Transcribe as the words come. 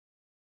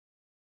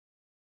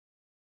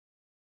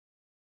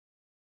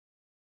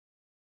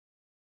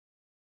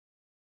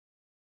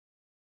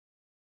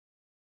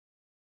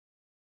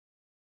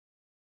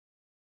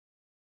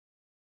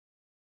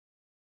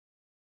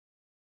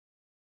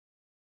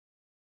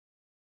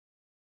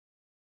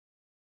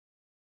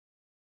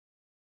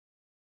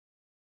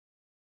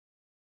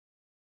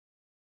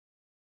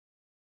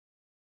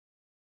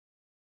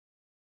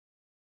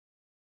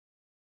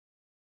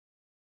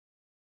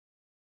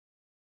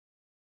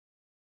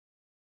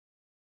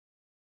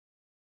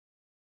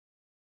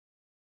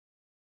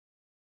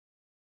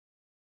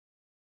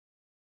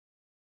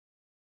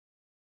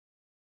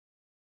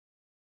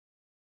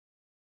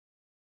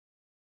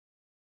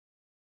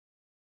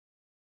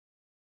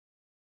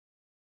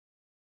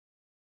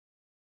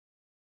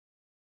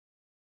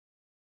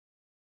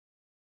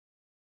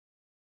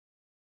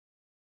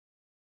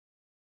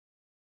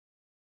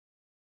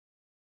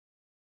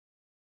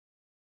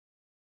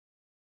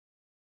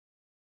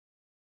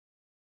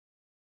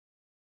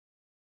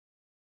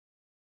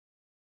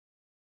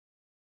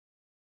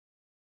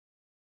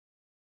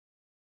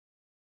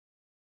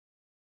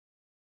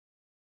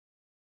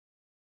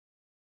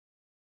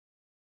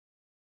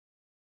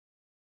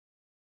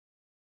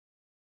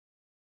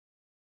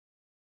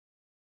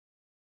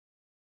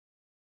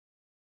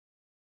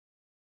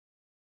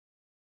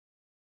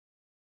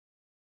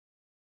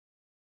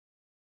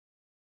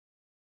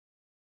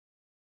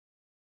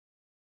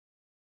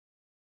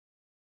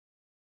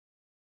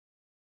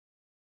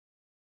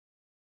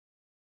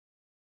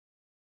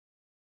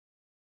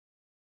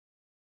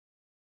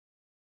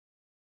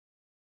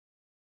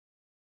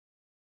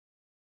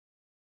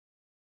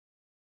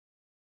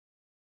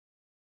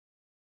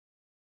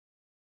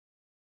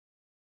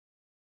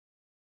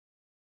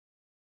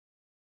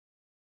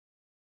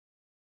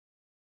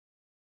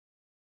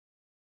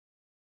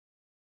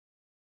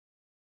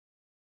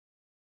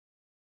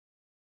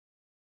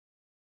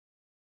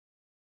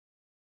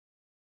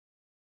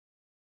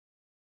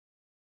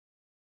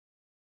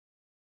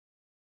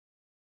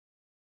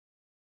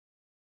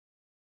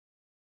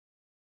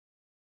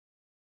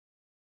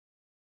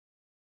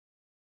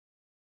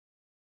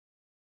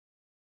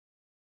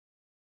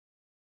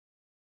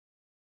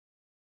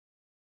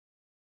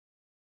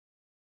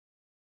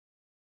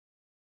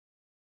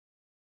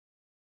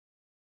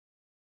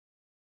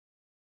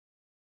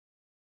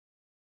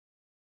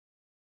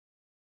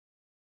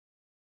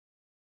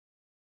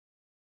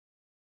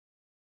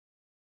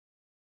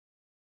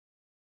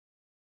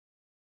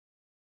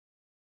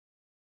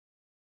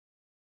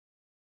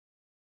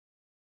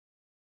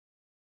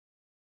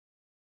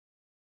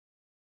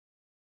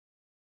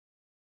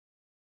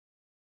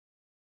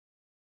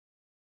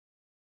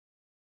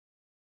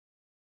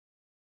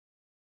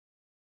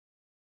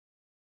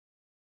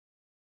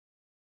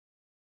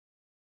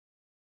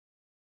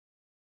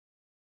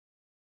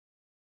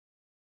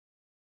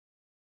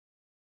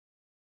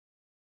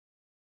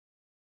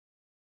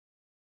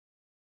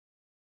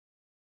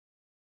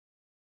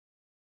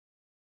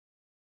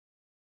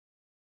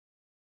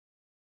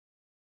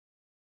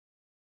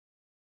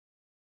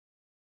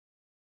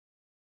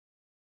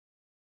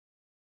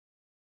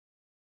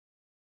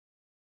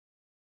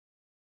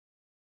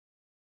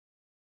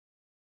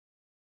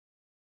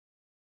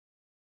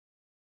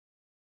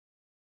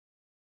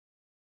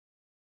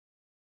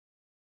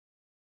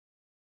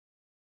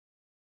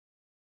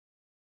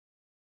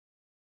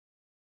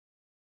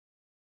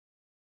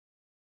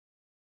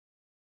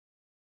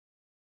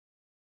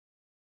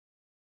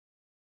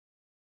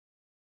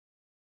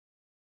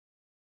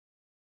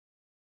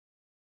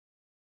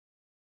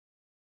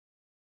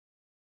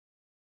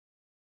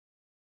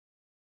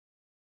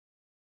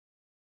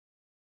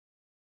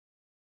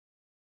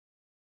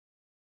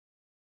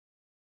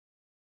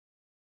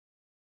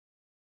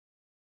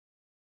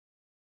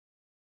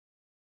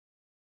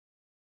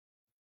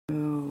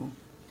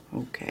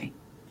Okay.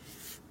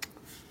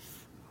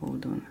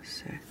 Hold on a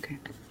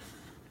second.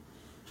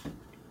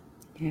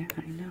 Yeah,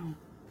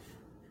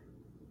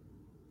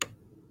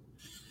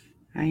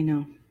 I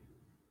know.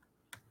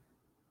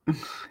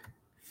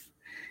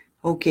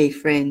 Okay,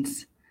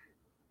 friends.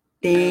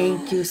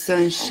 Thank you,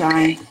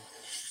 sunshine.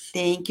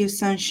 Thank you,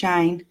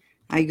 sunshine.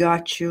 I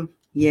got you.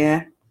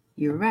 Yeah,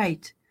 you're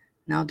right.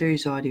 Now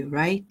there's audio,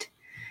 right?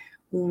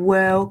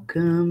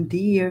 Welcome,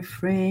 dear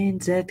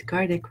friends at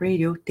Kardec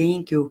Radio.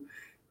 Thank you.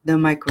 The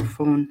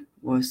microphone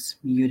was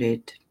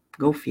muted.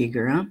 Go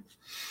figure, huh?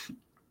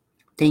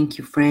 Thank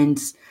you,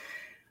 friends.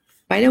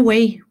 By the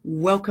way,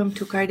 welcome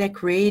to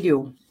Kardec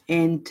Radio.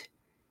 And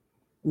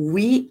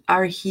we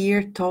are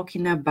here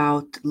talking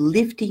about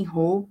Lifting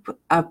Hope,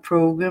 a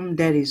program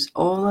that is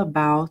all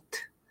about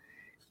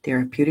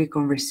therapeutic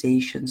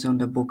conversations on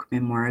the book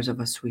Memoirs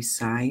of a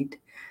Suicide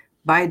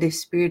by the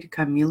Spirit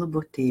Camilo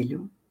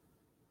Botelho,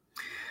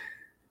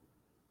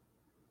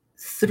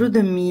 through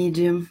the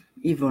medium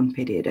Yvonne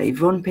Pereira.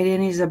 Yvonne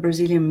Pereira is a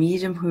Brazilian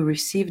medium who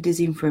received this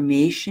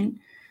information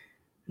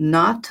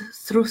not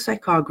through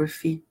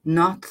psychography,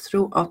 not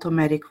through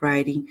automatic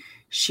writing.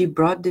 She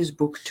brought this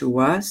book to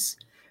us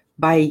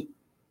by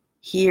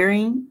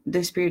hearing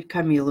the Spirit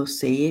Camilo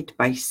say it,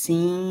 by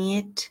seeing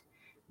it,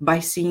 by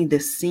seeing the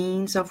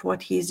scenes of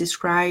what he's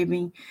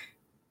describing,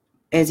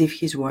 as if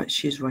she's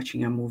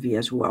watching a movie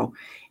as well.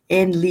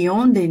 And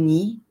Leon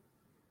Denis,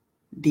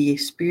 the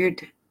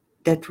spirit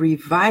that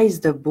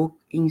revised the book,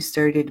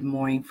 inserted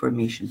more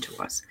information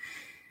to us.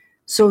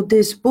 So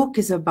this book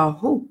is about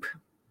hope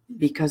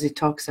because it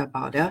talks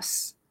about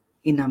us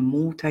in a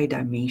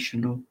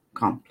multidimensional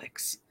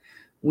complex.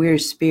 We're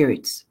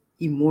spirits,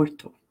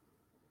 immortal.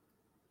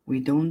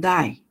 We don't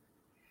die.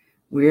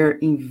 We're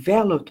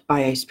enveloped by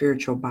a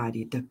spiritual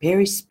body, the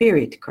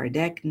perispirit.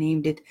 Kardec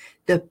named it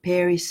the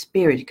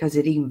perispirit because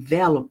it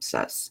envelops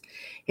us.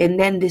 And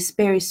then this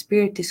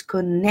perispirit is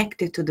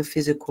connected to the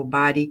physical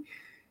body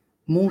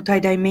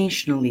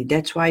multidimensionally.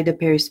 That's why the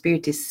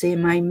perispirit is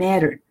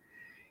semi-matter.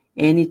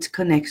 And it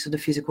connects to the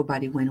physical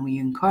body when we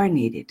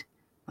incarnated.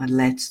 But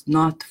let's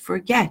not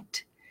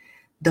forget,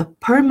 the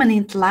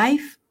permanent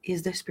life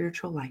is the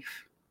spiritual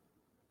life.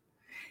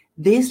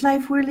 This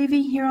life we're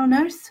living here on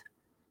earth,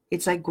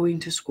 it's like going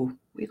to school.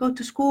 We go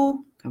to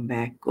school, come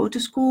back, go to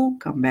school,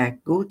 come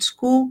back, go to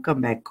school,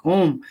 come back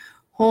home.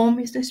 Home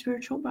is the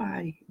spiritual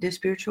body, the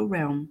spiritual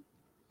realm.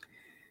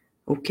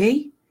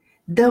 Okay?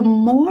 The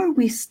more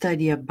we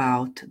study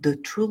about the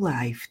true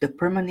life, the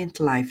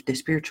permanent life, the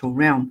spiritual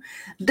realm,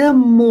 the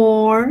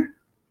more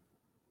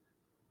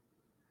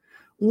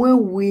we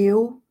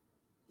will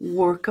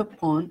work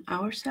upon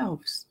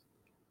ourselves.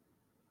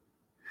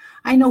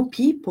 I know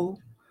people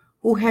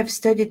who have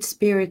studied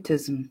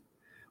Spiritism.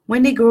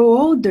 When they grow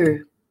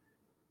older,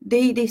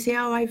 they say,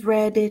 oh, I've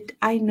read it,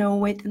 I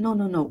know it.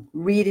 No.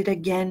 Read it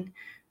again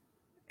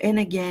and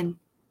again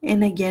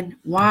and again.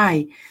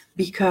 Why?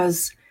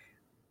 Because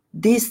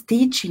these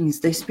teachings,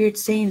 the Spirit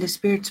saying in the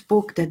Spirit's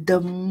book, that the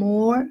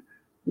more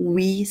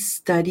we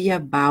study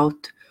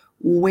about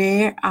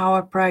where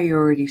our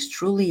priorities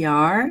truly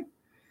are,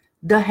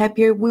 the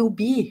happier we'll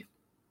be.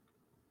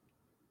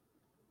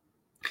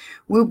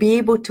 We'll be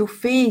able to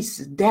face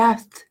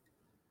death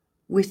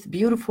with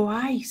beautiful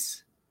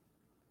eyes.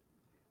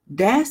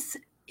 Death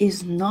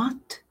is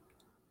not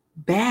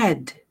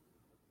bad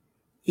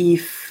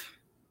if,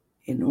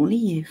 and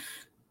only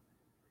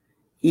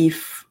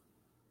if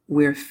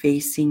we're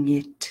facing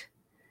it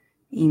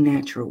in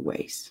natural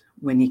ways.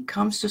 When it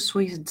comes to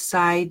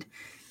suicide,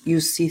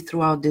 you see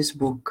throughout this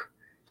book,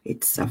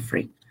 it's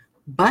suffering.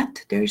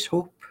 But there's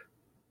hope.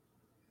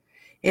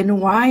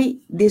 And why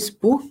this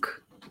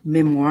book,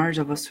 Memoirs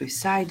of a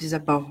Suicide, is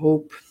about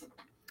hope?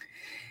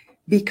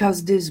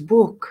 Because this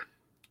book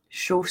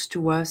shows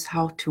to us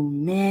how to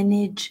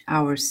manage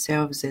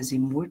ourselves as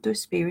immortal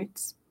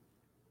spirits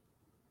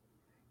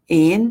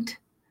and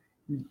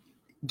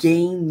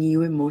gain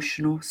new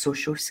emotional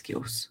social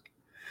skills.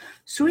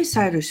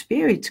 Suicidal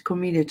spirits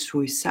committed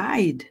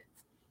suicide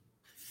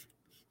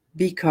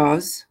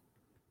because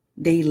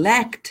they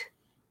lacked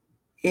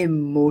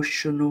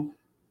emotional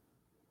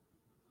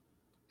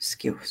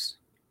skills.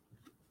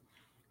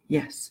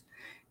 Yes,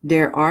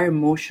 there are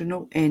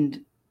emotional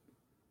and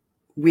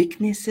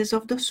weaknesses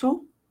of the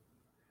soul,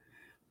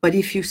 but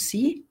if you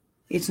see,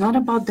 it's not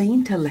about the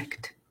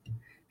intellect,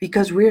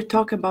 because we're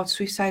talking about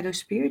suicidal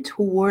spirits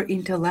who were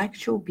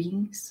intellectual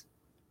beings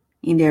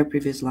in their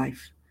previous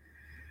life.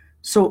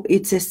 So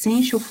it's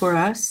essential for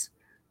us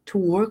to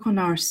work on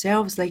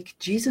ourselves like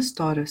Jesus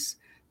taught us.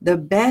 The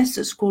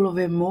best school of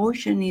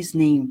emotion is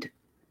named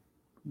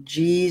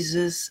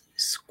Jesus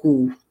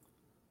School.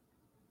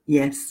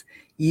 Yes,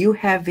 you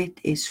have it.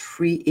 It's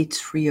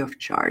free of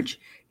charge.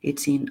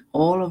 It's in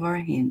all of our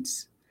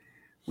hands.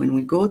 When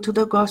we go to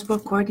the Gospel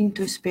according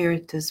to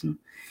Spiritism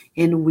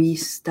and we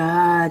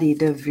study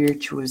the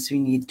virtues we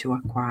need to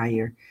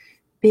acquire,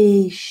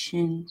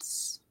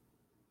 patience,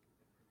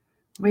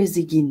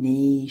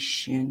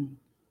 resignation,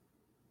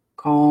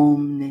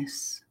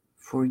 calmness,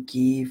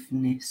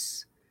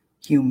 forgiveness,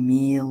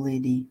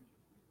 humility,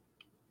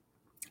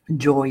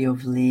 joy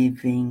of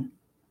living,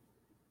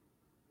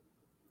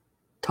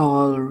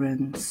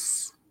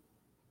 tolerance,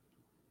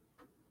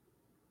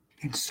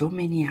 and so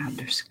many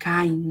others,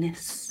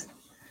 kindness.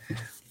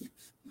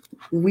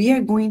 We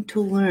are going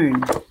to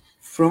learn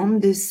from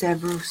these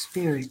several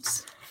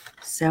spirits,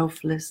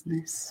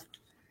 selflessness,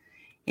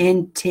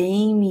 and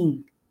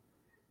taming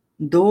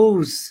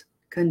those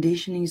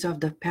conditionings of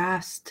the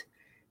past,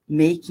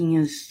 making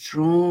us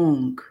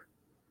strong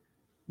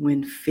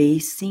when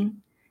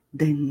facing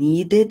the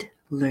needed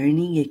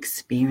learning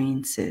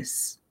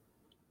experiences.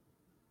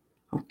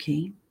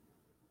 Okay?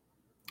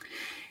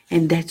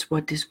 And that's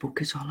what this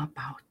book is all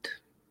about.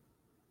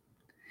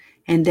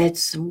 And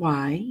that's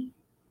why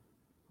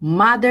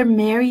Mother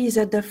Mary is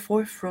at the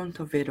forefront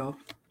of it all.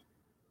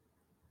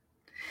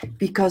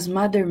 Because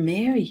Mother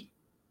Mary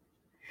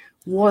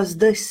was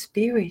the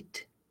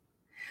spirit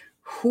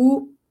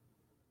who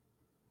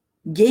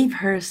gave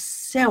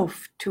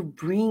herself to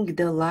bring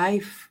the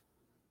life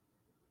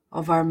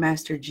of our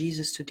Master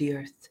Jesus to the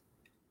earth.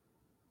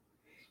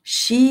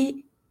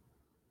 She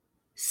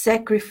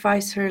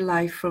sacrificed her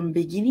life from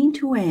beginning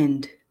to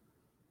end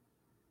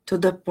to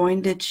the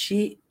point that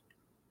she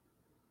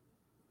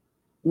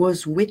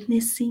was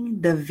witnessing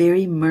the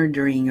very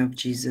murdering of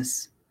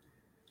Jesus.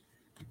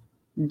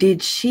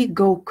 Did she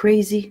go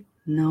crazy?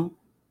 No.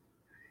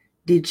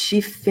 Did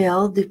she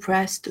feel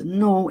depressed?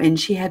 No, and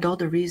she had all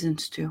the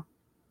reasons to.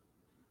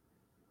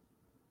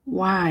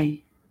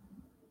 Why?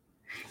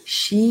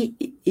 She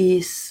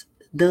is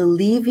the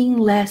living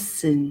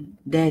lesson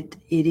that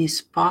it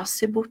is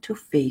possible to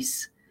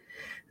face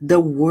the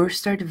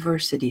worst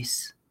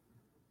adversities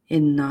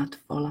and not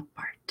fall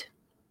apart.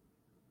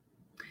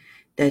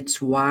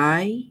 That's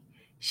why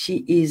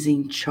she is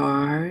in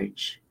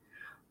charge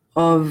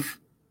of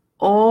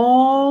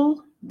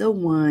all the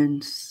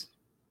ones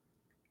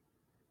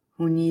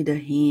who need a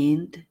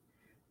hand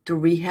to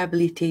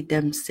rehabilitate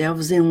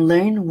themselves and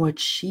learn what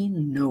she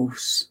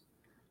knows: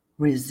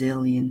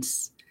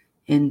 resilience,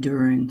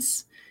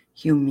 endurance,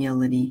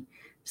 humility,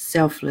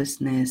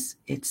 selflessness,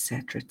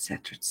 etc.,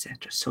 etc.,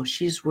 etc. So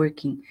she's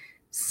working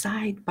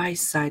side by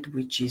side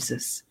with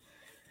Jesus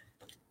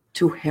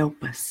to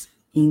help us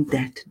in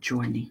that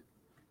journey.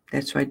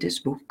 That's why this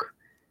book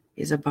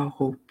is about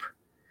hope.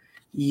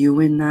 You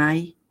and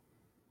I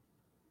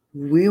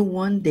will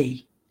one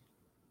day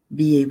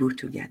be able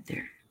to get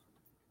there,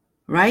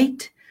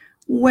 right?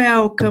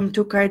 Welcome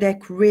to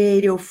Kardec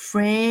Radio,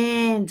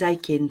 friends. I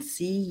can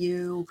see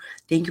you.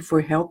 Thank you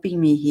for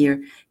helping me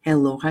here.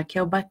 Hello,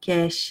 Raquel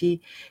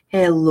Bakeshi.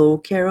 Hello,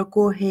 Carol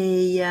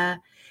Correia.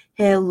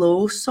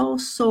 Hello, Sol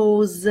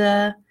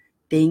Souza.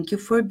 Thank you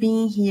for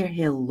being here.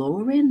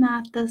 Hello,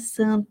 Renata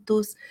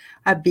Santos.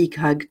 A big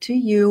hug to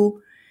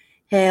you.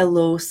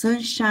 Hello,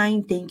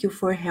 Sunshine. Thank you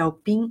for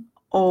helping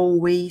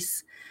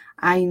always.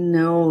 I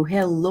know.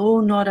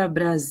 Hello, Nora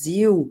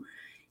Brasil.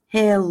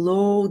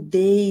 Hello,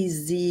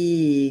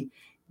 Daisy.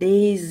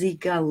 Daisy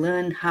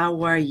Galan,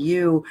 how are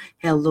you?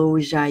 Hello,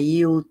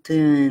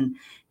 Jailton.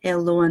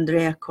 Hello,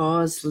 Andrea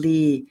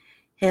Cosley.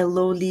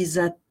 Hello,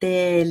 Lisa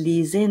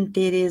Teles and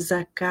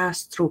Teresa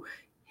Castro.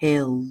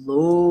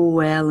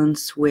 Hello, Alan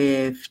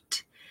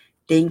Swift.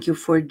 Thank you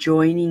for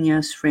joining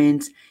us,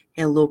 friends.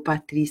 Hello,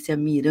 Patrícia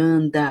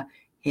Miranda.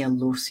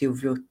 Hello,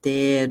 Silvio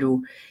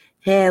Otero.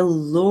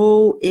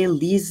 Hello,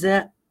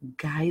 Elisa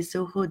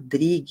Geisel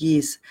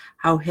Rodrigues.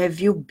 How have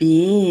you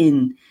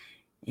been?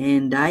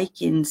 And I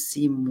can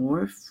see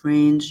more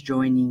friends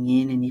joining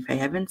in. And if I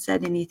haven't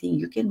said anything,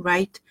 you can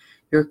write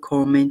your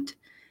comment,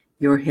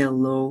 your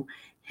hello.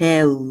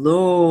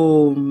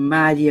 Hello,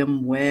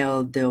 Mariam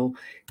Weldo.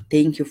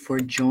 Thank you for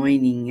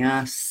joining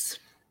us.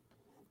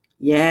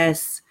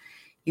 Yes,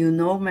 you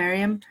know,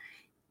 Mariam,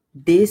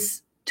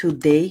 this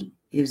today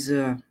is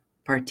a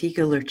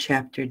particular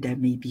chapter that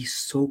may be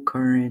so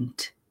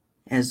current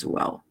as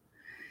well.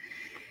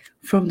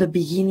 From the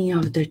beginning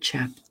of the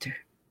chapter,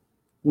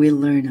 we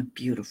learn a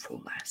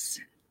beautiful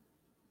lesson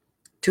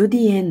to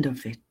the end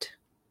of it.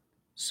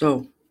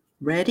 So,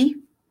 ready?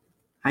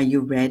 Are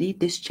you ready?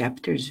 This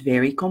chapter is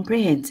very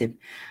comprehensive.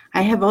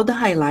 I have all the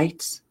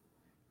highlights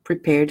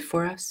prepared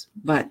for us,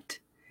 but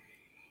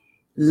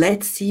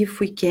let's see if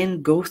we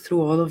can go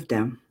through all of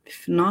them.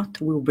 If not,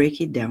 we'll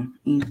break it down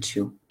in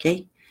two,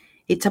 okay?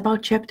 It's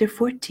about chapter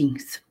 14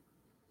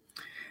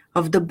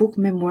 of the book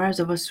Memoirs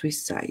of a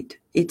Suicide.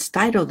 It's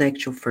titled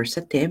Actual First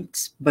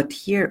Attempts, but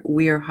here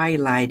we are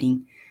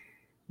highlighting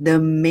the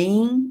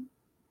main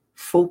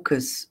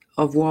focus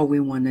of what we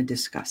want to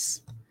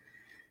discuss.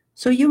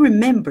 So you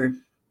remember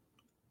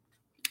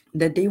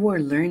that they were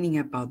learning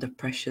about the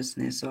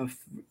preciousness of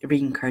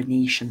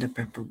reincarnation, the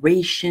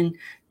preparation,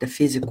 the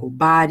physical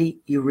body.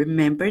 You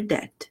remember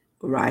that,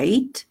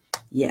 right?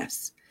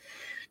 Yes.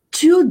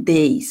 2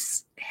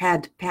 days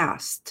had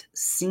passed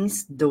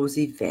since those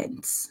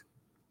events.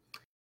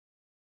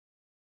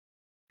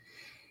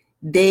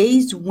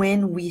 Days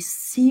when we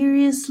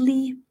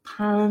seriously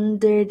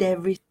pondered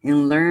everything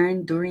and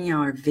learned during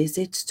our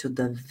visits to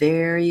the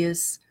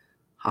various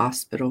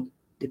hospital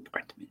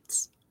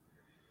departments.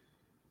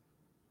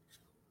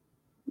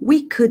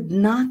 We could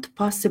not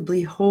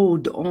possibly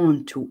hold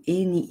on to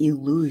any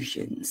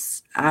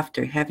illusions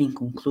after having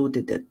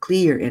concluded the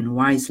clear and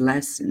wise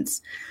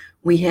lessons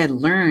we had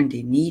learned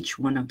in each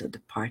one of the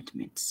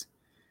departments.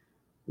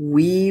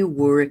 We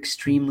were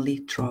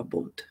extremely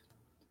troubled.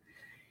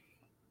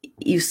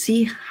 You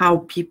see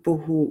how people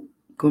who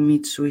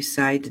commit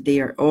suicide, they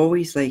are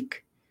always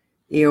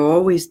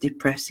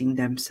depressing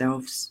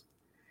themselves.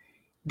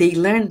 They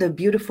learn the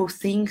beautiful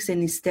things,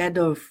 and instead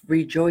of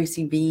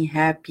rejoicing, being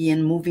happy,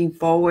 and moving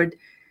forward,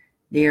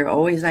 they are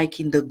always like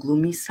in the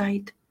gloomy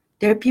side.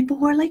 There are people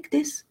who are like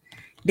this.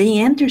 They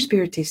enter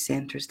spiritist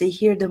centers. They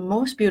hear the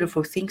most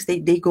beautiful things. They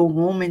go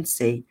home and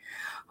say,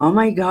 oh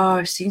my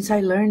gosh, since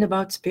I learned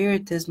about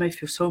spiritism, I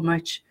feel so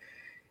much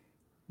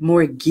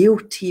more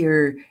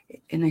guiltier.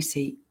 And I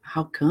say,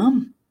 how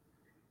come?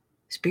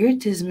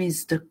 Spiritism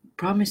is the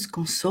promised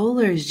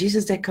consoler, is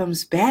Jesus that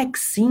comes back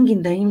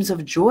singing the hymns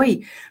of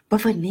joy.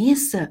 But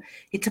Vanessa,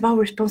 it's about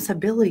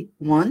responsibility.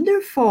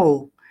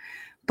 Wonderful.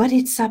 But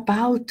it's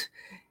about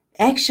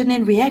action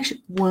and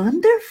reaction.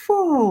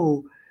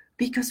 Wonderful.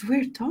 Because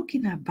we're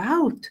talking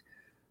about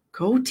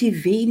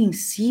cultivating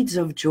seeds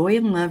of joy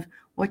and love.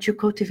 What you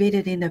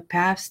cultivated in the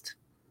past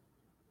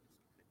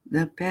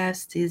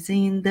is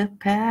in the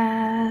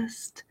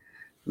past.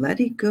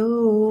 Let it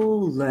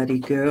go, let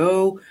it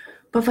go.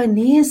 But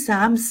Vanessa,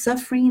 I'm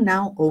suffering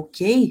now.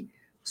 Okay,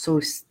 so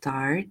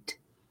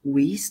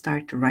we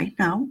start right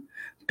now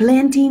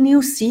planting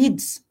new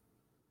seeds.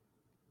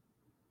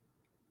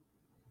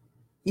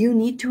 You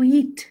need to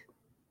eat.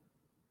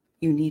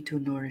 You need to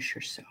nourish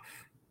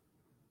yourself.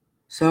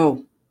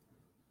 So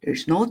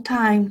there's no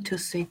time to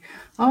say,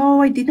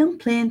 oh, I didn't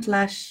plant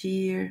last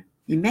year.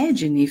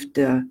 Imagine if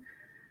the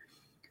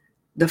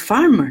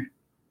farmer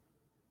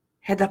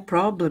had a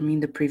problem in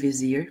the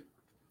previous year,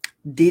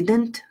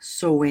 didn't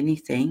sow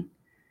anything,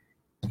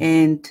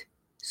 and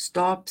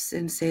stops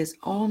and says,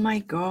 oh my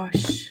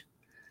gosh,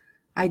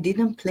 I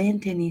didn't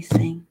plant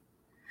anything.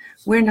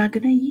 We're not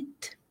going to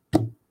eat.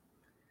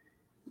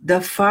 The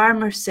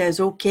farmer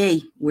says,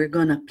 okay, we're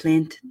going to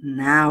plant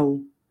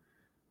now.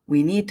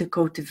 We need to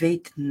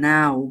cultivate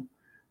now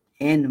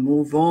and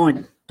move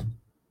on.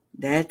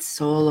 That's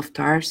Saul of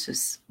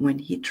Tarsus when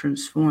he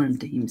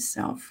transformed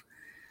himself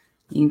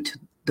into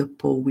the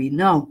Paul we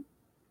know.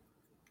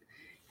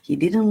 He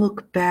didn't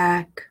look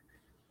back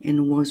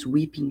and was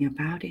weeping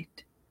about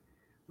it.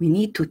 We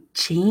need to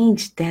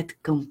change that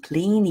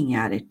complaining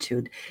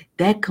attitude.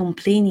 That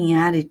complaining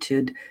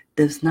attitude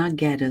does not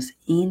get us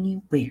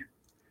anywhere.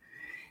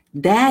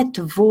 That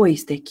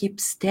voice that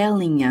keeps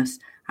telling us,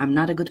 I'm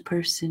not a good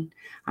person,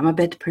 I'm a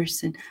bad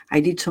person,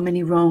 I did so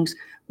many wrongs,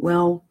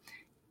 well,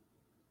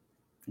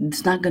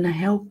 it's not going to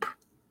help.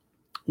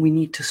 We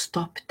need to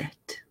stop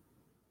that,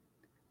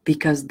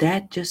 because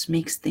that just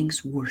makes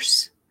things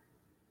worse.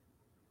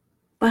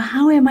 But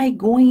how am I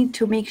going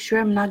to make sure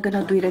I'm not going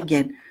to do it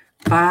again?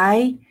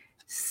 By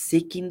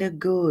seeking the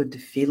good,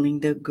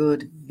 feeling the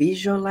good,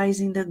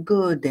 visualizing the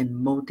good, and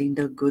molding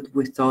the good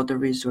with all the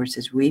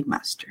resources we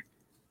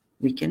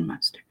can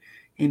master.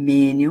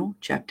 Emmanuel,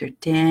 chapter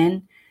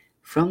 10,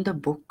 from the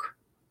book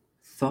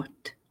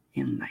Thought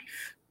and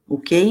Life.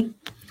 Okay?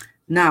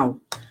 Now,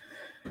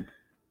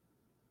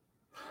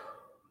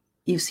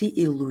 you see,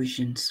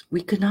 illusions.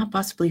 We could not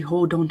possibly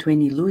hold on to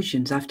any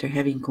illusions after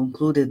having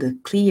concluded the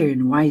clear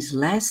and wise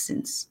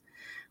lessons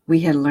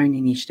we had learned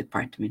in each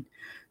department.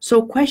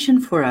 So,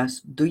 question for us,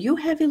 do you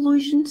have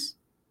illusions?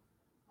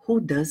 Who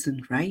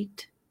doesn't,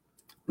 right?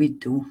 We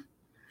do.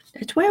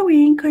 That's why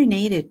we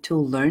incarnated, to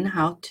learn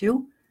how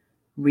to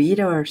rid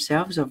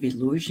ourselves of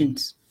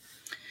illusions.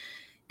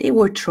 They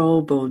were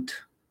troubled.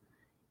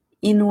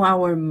 In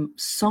our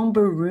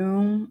somber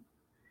room,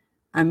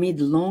 amid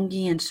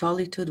longing and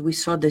solitude, we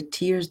saw the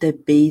tears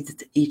that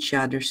bathed each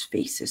other's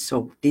faces.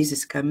 So this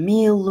is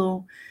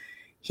Camilo.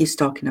 He's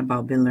talking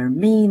about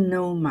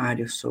Bellarmino,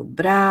 Mário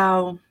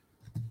Sobral.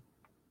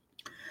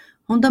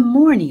 On the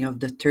morning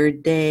of the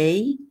third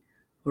day,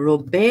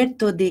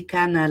 Roberto de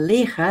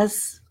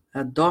Canalejas,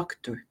 a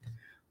doctor,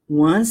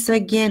 once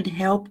again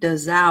helped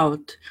us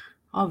out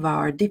of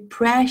our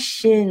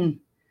depression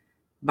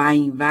by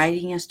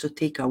inviting us to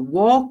take a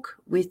walk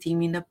with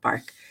him in the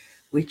park,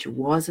 which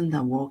wasn't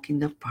a walk in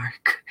the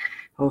park,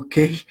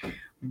 okay?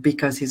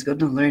 Because he's going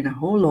to learn a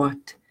whole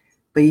lot.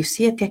 But you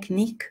see a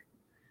technique?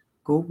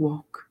 Go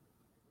walk.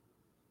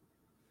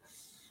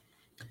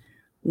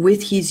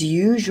 With his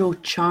usual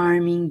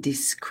charming,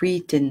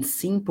 discreet, and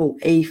simple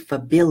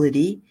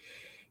affability,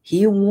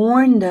 he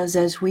warned us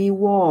as we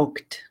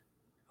walked.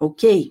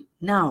 Okay,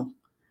 now,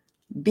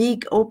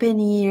 big open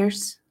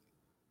ears.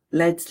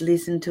 Let's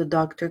listen to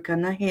Dr.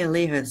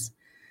 Canalejas.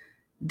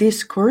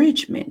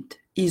 Discouragement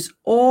is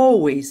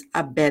always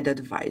a bad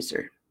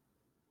advisor.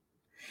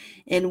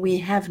 And we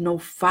have no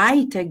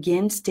fight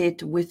against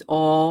it with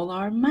all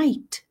our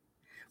might.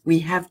 We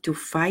have to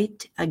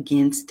fight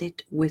against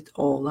it with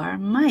all our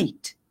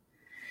might.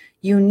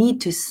 You need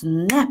to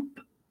snap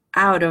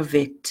out of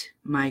it,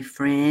 my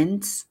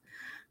friends.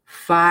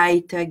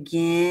 Fight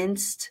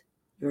against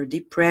your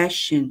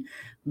depression,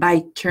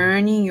 by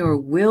turning your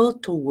will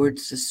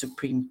towards the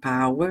supreme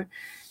power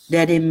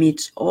that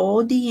emits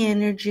all the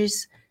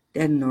energies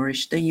that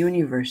nourish the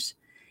universe.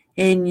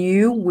 And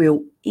you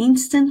will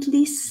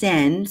instantly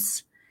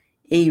sense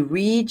a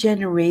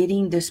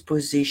regenerating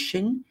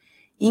disposition,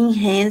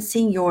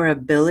 enhancing your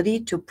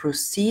ability to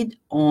proceed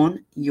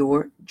on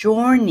your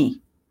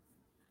journey.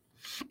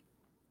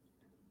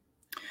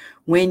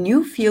 When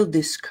you feel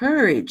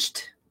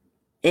discouraged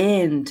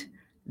and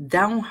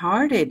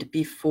downhearted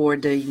before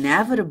the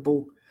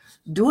inevitable,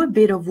 do a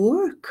bit of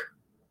work.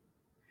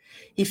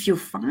 If you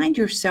find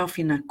yourself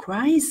in a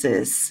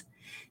crisis,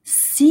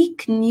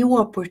 seek new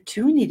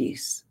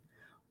opportunities,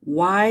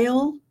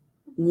 while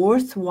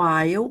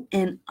worthwhile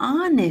and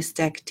honest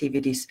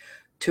activities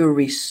to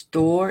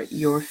restore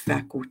your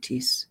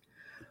faculties.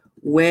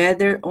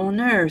 Whether on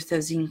earth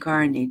as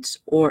incarnates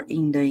or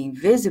in the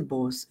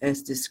invisibles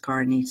as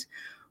discarnates,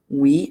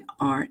 we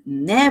are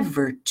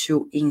never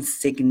too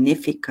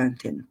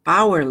insignificant and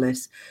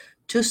powerless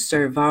to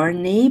serve our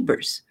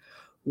neighbors,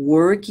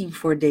 working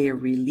for their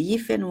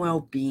relief and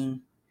well-being.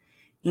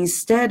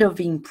 Instead of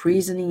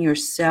imprisoning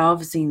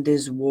yourselves in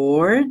this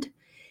world,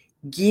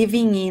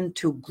 giving in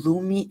to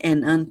gloomy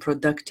and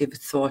unproductive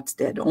thoughts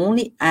that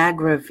only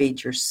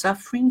aggravate your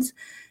sufferings,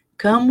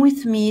 come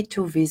with me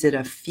to visit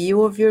a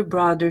few of your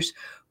brothers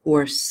who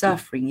are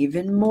suffering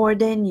even more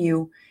than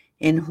you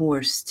and who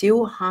are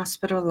still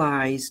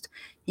hospitalized,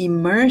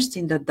 immersed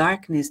in the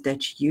darkness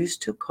that used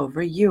to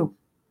cover you.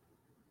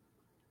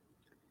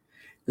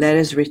 Let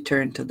us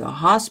return to the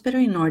hospital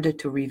in order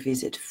to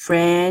revisit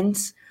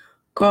friends,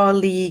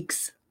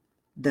 colleagues,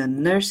 the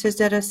nurses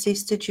that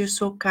assisted you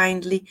so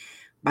kindly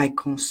by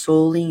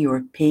consoling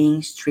your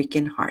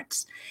pain-stricken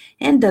hearts,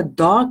 and the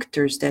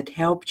doctors that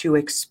helped you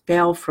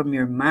expel from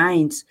your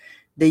minds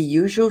the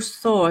usual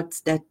thoughts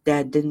that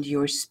deadened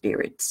your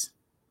spirits.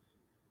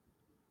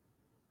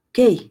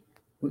 Okay,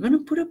 we're going to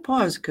put a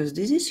pause because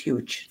this is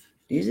huge.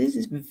 This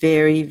is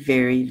very,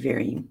 very,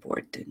 very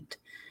important.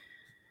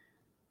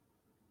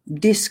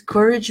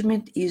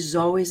 Discouragement is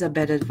always a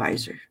bad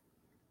advisor.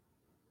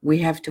 We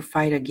have to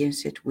fight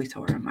against it with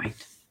our mind.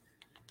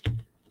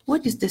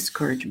 What is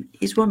discouragement?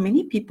 Is what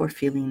many people are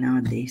feeling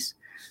nowadays.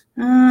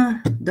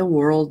 The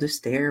world is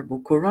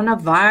terrible.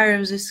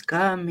 Coronavirus is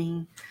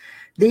coming.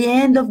 The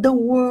end of the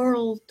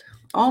world.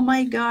 Oh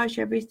my gosh,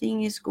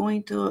 everything is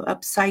going to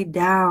upside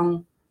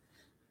down.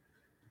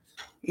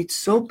 It's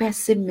so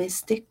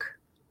pessimistic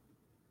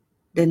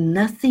that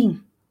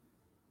nothing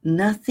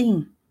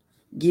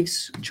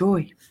gives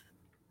joy.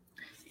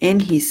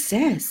 And he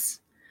says,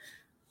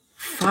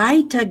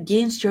 fight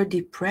against your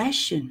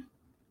depression.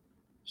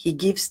 He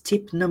gives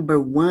tip number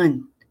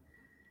 1.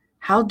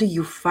 How do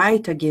you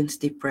fight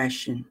against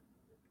depression?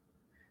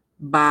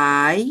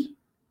 By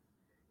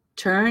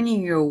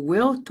turning your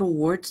will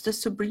towards the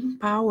supreme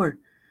power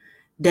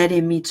that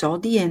emits all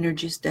the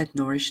energies that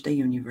nourish the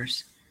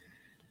universe.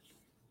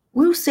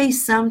 We'll say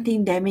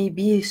something that may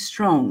be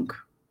strong,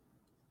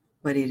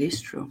 but it is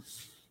true.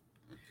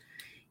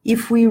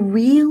 If we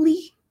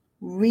really,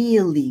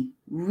 really,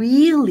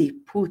 really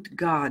put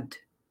God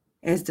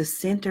as the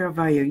center of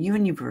our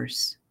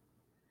universe,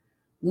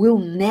 we'll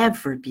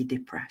never be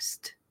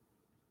depressed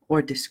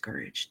or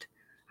discouraged.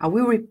 I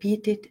will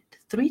repeat it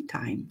 3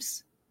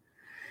 times.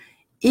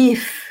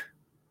 If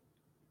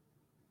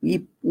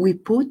we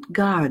put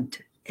God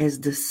as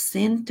the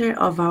center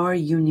of our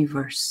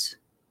universe,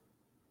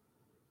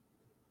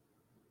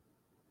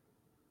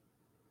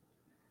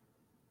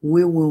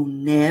 we will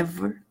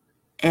never,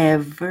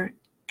 ever,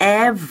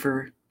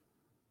 ever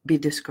be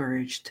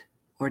discouraged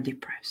or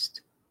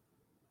depressed.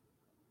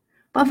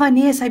 But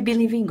Vanessa, I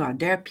believe in God.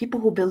 There are people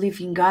who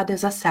believe in God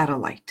as a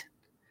satellite.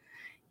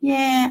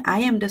 Yeah, I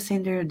am the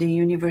center of the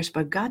universe,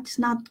 but God is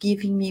not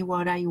giving me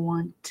what I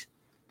want.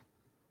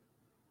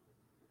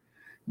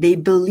 They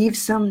believe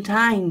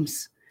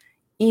sometimes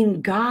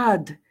in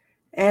God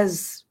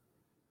as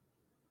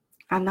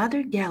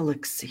another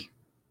galaxy,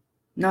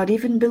 not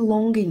even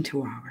belonging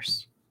to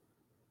ours.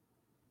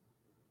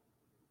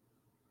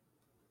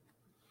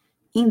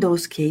 In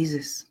those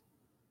cases,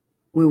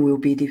 we will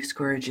be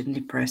discouraged and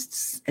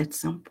depressed at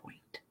some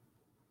point.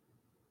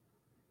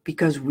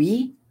 Because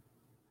we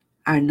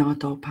are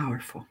not all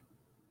powerful.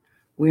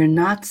 We're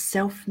not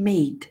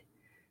self-made.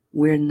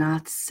 We're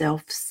not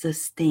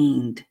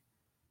self-sustained.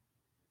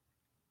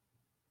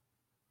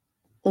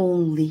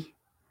 Only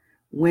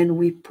when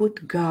we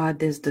put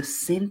God as the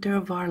center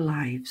of our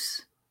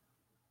lives,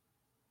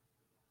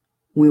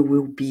 we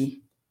will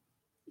be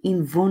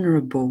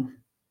invulnerable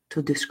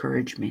to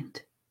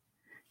discouragement.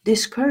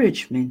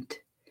 Discouragement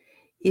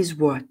is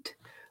what?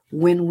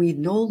 When we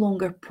no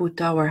longer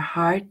put our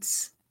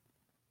hearts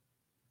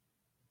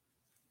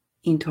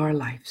into our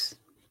lives.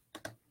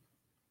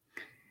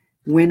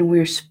 When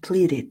we're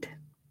splitted.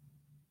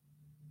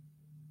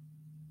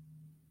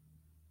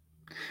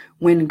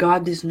 When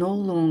God is no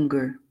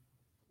longer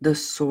the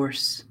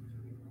source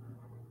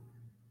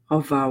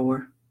of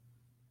our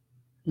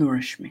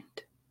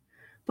nourishment.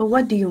 But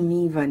what do you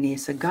mean,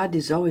 Vanessa? God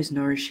is always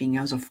nourishing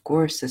us, of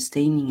course,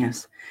 sustaining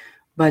us.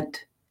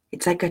 But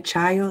it's like a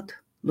child.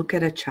 Look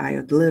at a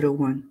child, little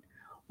one,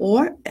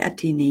 or a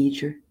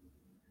teenager.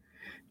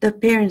 The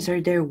parents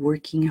are there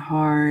working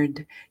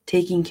hard,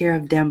 taking care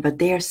of them, but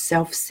their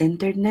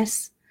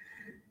self-centeredness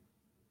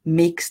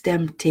makes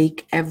them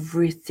take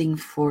everything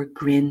for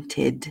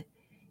granted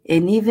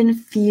and even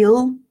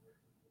feel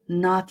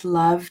not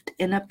loved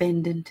and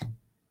abandoned.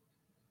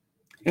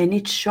 And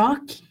it's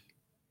shocking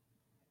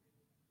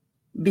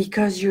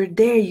because you're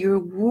there, you're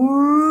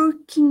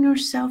working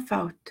yourself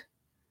out.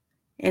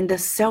 And the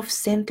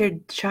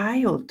self-centered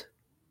child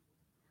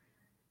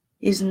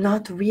is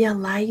not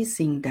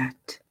realizing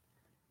that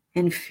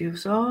and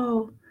feels,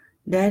 oh,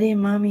 daddy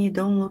and mommy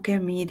don't look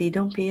at me, they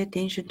don't pay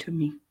attention to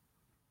me.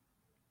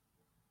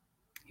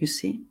 You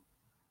see?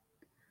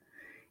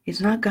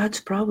 It's not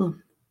God's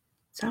problem,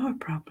 it's our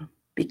problem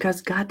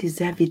because God is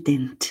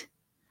evident.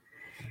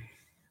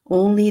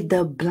 Only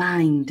the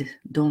blind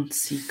don't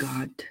see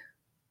God.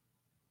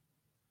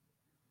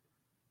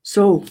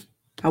 So,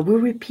 I will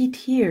repeat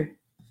here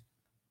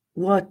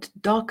what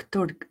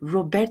Dr.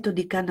 Roberto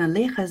de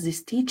Canalejas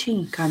is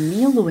teaching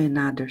Camilo and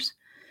others.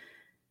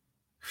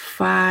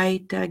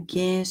 Fight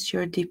against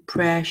your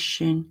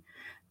depression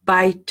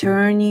by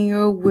turning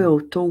your will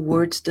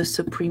towards the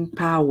supreme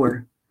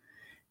power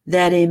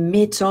that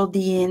emits all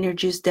the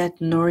energies that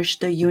nourish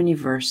the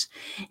universe.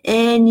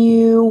 And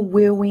you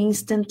will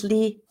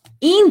instantly,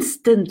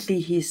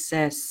 he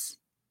says,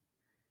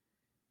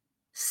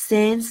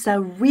 sense a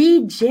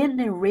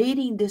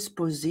regenerating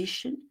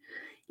disposition,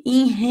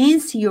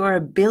 enhance your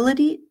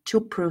ability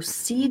to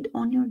proceed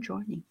on your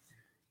journey.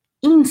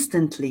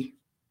 Instantly.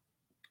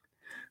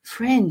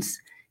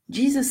 Friends,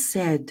 Jesus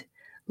said,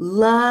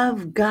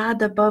 love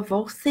God above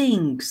all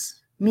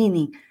things,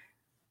 meaning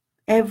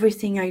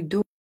everything I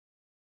do.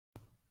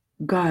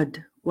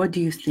 God, what do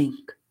you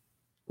think?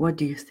 What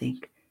do you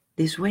think?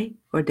 This way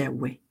or that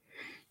way?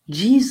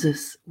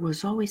 Jesus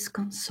was always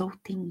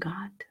consulting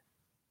God.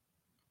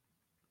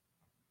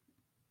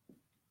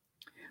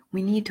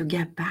 We need to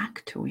get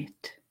back to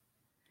it.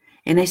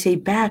 And I say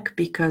back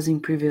because in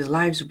previous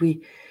lives,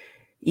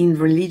 in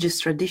religious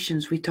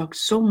traditions, we talk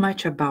so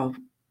much about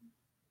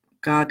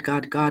God,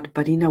 God, God,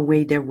 but in a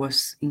way that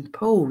was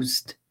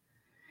imposed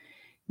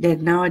that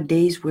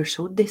nowadays we're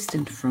so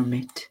distant from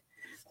it.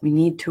 We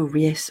need to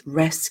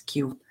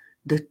rescue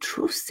the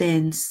true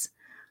sense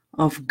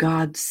of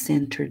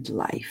God-centered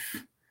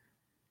life.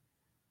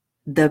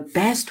 The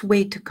best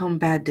way to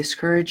combat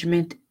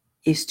discouragement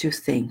is to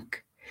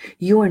think.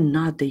 You are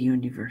not the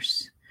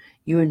universe.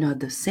 You are not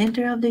the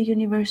center of the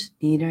universe,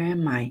 neither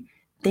am I.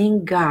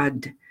 Thank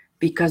God,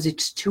 because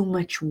it's too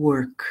much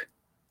work.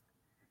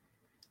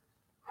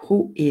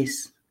 Who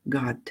is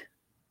God?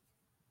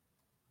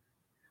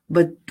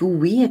 But do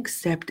we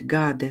accept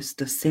God as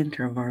the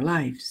center of our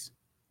lives?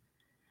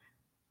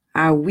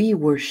 Are we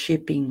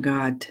worshiping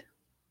God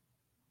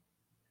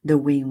the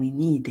way we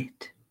need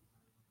it?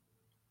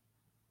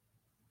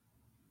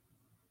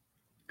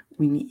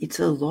 It's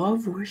a law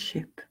of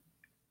worship.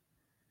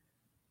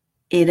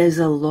 It is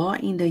a law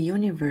in the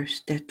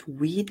universe that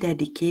we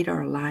dedicate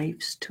our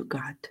lives to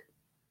God.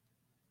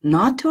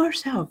 Not to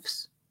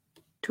ourselves,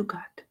 to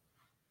God.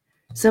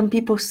 Some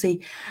people say,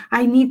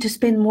 I need to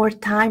spend more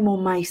time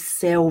on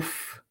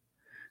myself.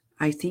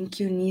 I think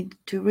you need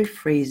to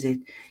rephrase it.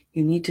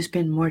 You need to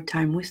spend more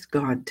time with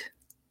God.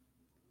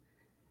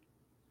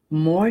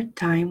 More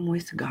time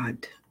with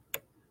God.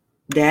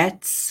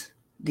 That's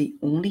the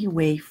only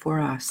way for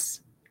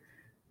us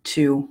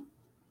to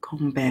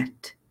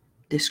combat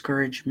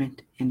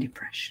discouragement and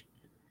depression.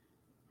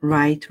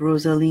 Right,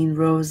 Rosaline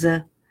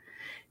Rosa?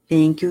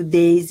 Thank you,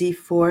 Daisy,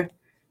 for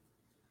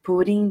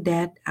putting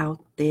that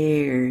out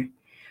there.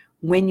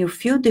 When you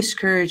feel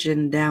discouraged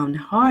and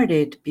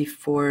downhearted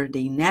before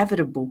the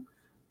inevitable,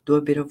 do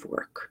a bit of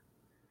work.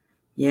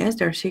 Yes,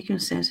 there are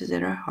circumstances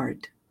that are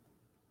hard.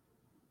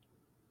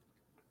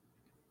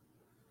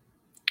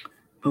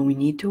 But we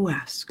need to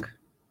ask,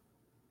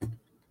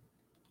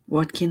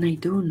 what can I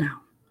do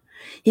now?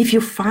 If you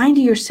find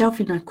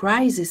yourself in a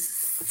crisis,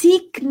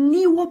 seek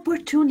new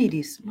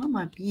opportunities.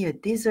 Mama mia,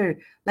 these are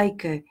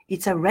like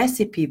it's a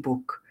recipe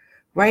book.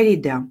 Write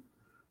it down.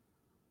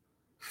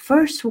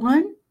 First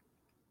one,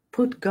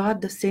 put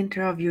God the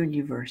center of your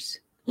universe.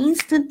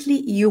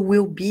 Instantly, you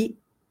will be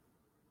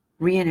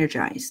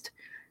re-energized.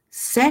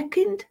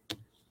 Second,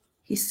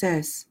 he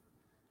says,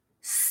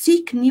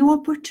 seek new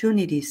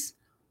opportunities,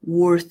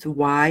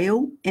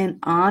 worthwhile and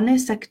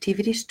honest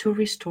activities to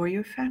restore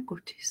your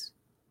faculties.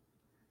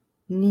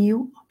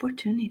 New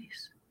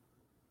opportunities.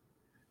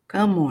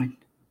 Come on.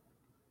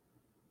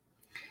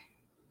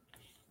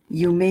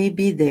 You may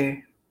be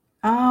there.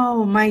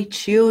 Oh, my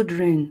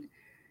children,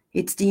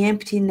 it's the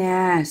empty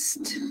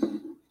nest.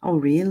 Oh,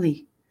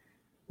 really?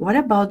 What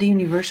about the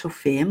universal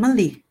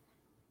family?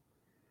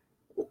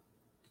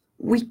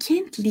 We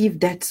can't live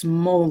that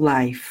small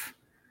life.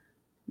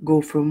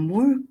 Go from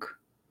work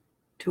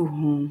to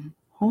home,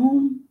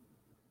 home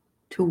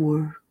to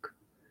work.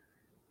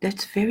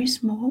 That's very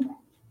small.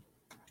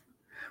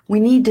 We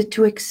need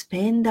to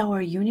expand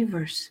our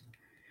universe.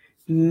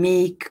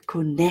 make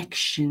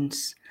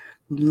connections,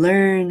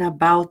 learn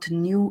about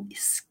new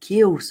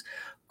skills.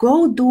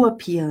 Go do a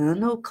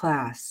piano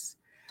class,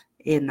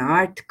 an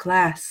art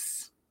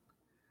class.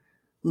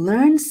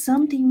 Learn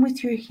something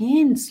with your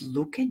hands.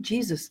 Look at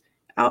Jesus.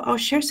 I'll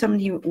share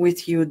something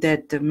with you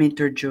that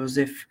Mentor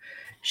Joseph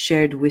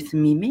shared with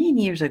me many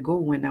years ago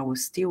when I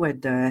was still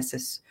at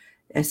the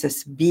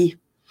SSB.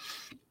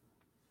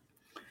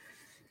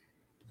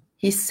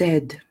 He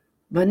said,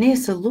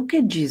 Vanessa, look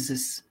at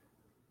Jesus.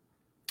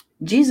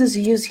 Jesus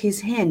used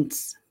his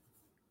hands,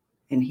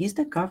 and he's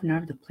the governor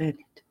of the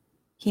planet.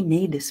 He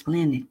made this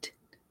planet.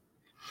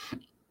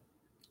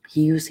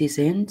 He used his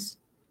hands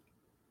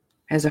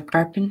as a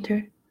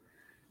carpenter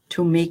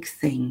to make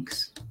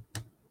things.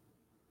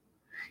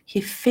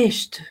 He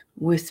fished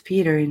with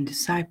Peter and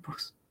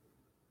disciples.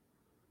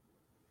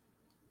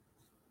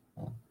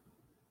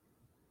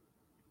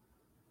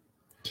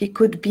 He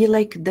could be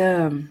like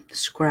the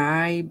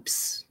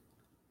scribes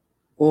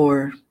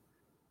or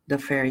the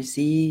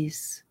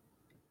Pharisees,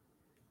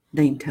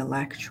 the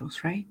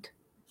intellectuals, right?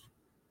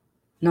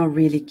 Not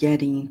really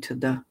getting into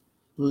the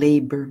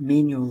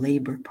manual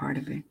labor part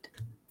of it.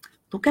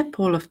 Look at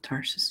Paul of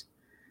Tarsus.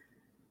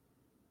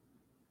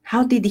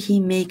 How did he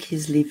make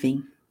his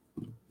living?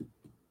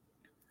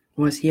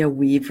 Was he a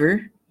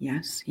weaver?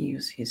 Yes, he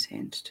used his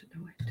hands to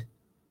do it.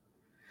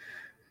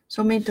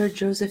 So Mentor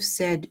Joseph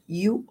said,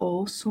 you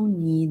also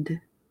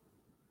need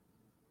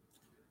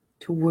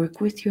to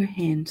work with your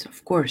hands.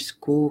 Of course,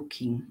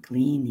 cooking,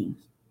 cleaning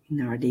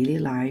in our daily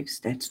lives,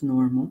 that's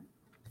normal.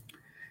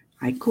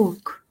 I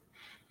cook,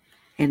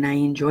 and I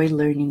enjoy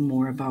learning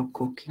more about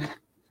cooking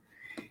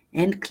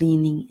and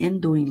cleaning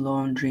and doing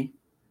laundry.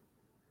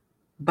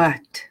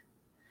 But,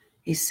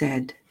 he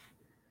said,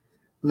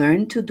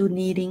 learn to do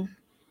knitting,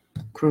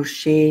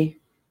 crochet,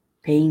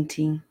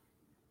 painting,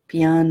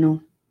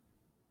 piano.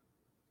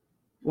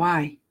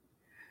 Why?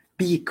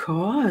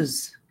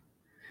 Because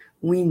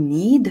we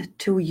need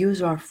to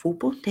use our full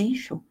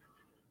potential.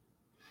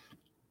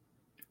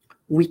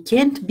 We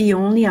can't be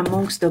only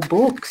amongst the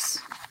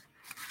books,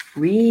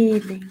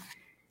 reading,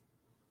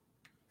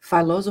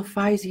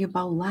 philosophizing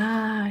about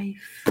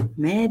life,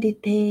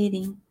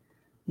 meditating.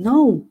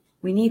 No,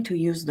 we need to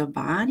use the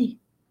body,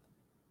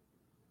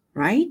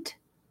 right?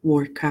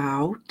 Work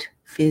out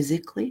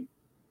physically.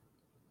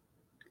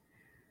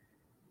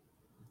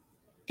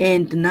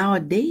 And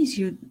nowadays,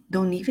 you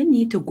don't even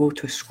need to go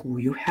to school.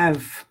 You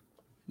have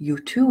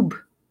YouTube.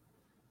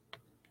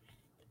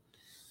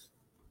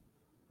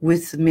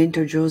 With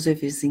Mentor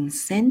Joseph's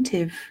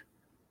incentive,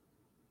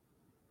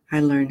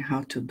 I learned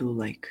how to do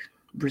like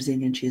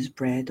Brazilian cheese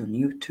bread on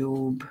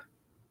YouTube,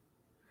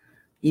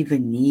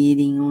 even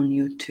kneading on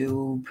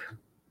YouTube.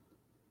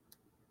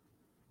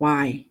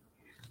 Why?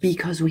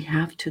 Because we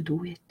have to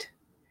do it.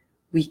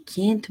 We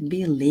can't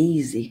be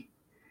lazy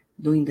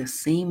doing the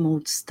same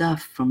old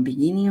stuff from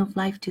beginning of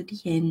life to the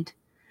end,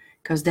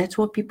 because that's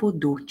what people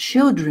do.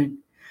 Children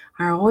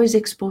are always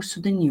exposed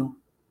to the new.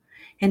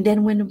 And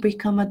then when we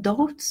become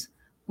adults,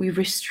 we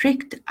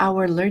restrict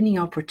our learning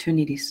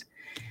opportunities.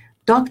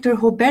 Dr.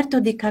 Roberto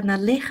de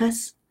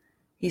Canalejas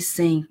is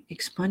saying,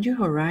 expand your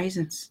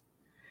horizons.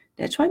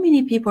 That's why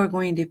many people are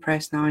going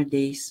depressed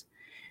nowadays.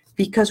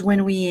 Because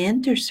when we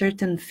enter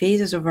certain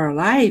phases of our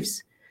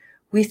lives,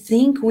 we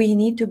think we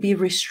need to be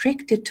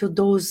restricted to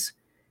those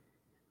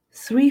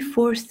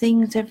 3-4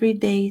 things every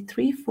day,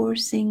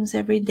 3-4 things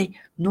every day.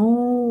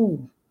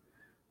 No,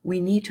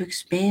 we need to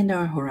expand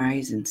our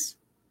horizons.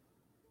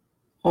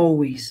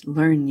 Always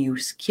learn new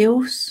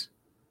skills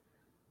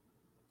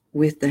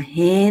with the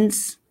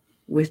hands,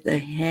 with the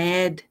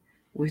head,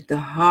 with the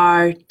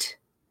heart.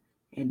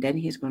 And then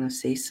he's going to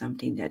say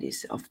something that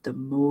is of the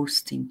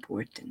most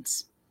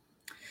importance.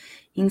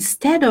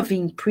 Instead of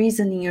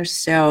imprisoning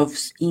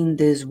yourselves in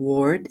this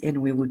world, and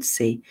we would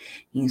say,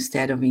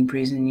 instead of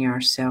imprisoning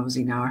ourselves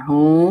in our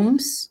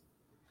homes,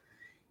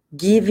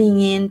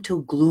 giving in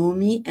to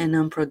gloomy and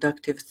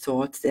unproductive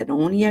thoughts that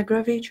only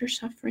aggravate your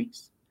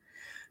sufferings,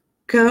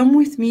 come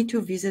with me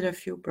to visit a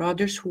few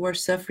brothers who are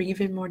suffering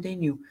even more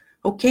than you.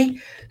 Okay?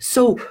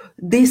 So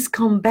this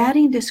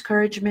combating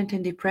discouragement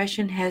and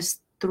depression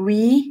has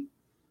 3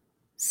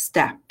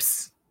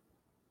 steps.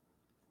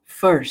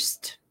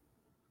 First,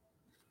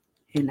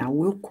 and I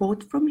will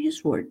quote from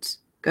his words,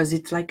 because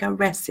it's like a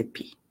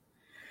recipe.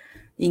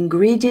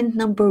 Ingredient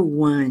number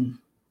 1.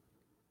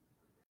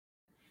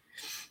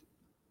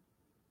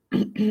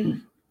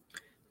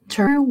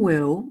 Turn your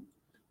will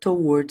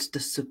towards the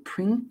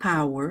supreme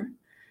power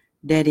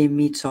that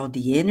emits all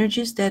the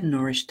energies that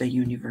nourish the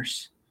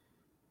universe.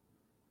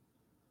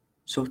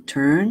 So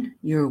turn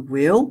your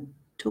will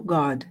to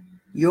God.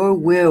 Your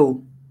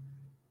will.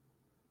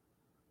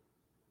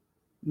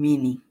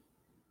 Meaning,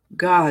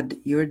 God,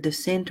 you're the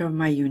center of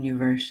my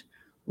universe.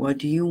 What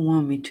do you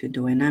want me to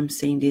do? And I'm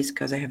saying this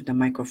because I have the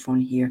microphone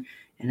here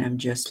and I'm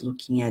just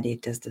looking at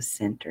it as the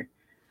center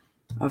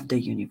of the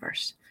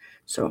universe.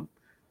 So,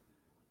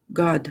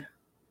 God,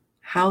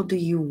 how do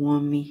you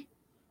want me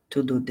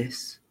to do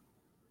this?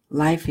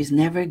 Life is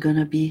never going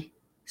to be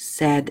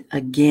sad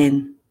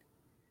again.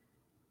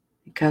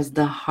 because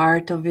the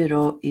heart of it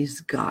all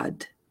is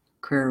God.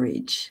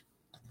 Courage,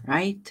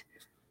 right?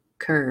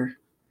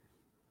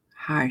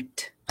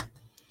 Heart.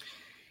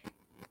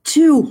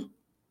 Two,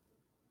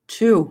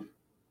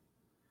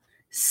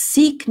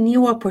 seek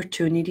new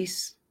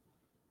opportunities,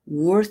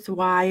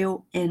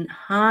 worthwhile and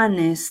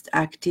honest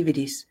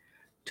activities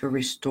to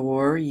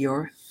restore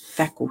your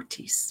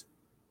faculties.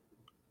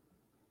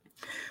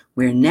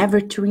 We're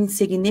never too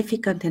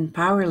insignificant and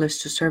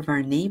powerless to serve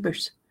our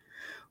neighbors,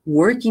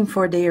 working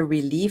for their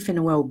relief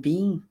and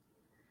well-being.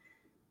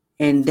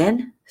 And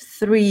then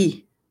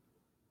three,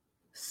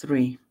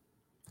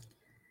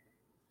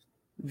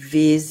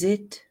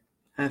 visit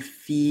a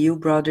few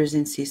brothers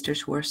and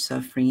sisters who are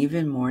suffering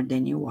even more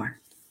than you are.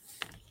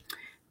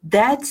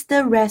 That's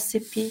the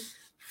recipe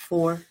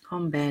for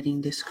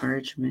combating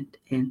discouragement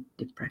and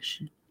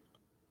depression.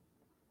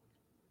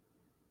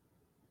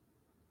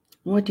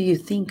 What do you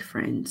think,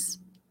 friends?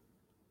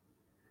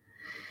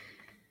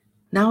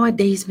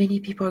 Nowadays, many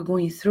people are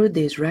going through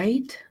this,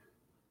 right?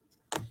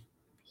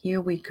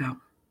 Here we go.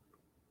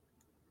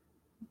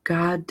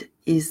 God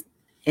is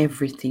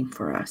everything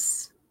for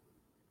us.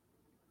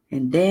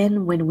 And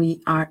then when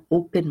we are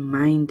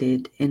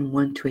open-minded and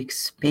want to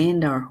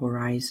expand our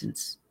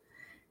horizons.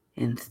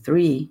 And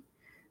three,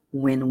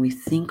 when we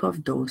think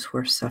of those who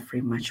are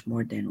suffering much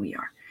more than we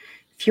are.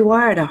 If you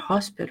are at a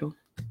hospital,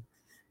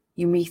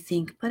 you may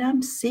think, but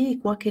I'm sick,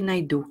 what can I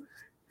do?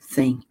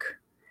 Think.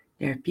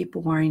 There are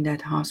people who are in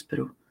that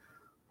hospital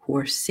who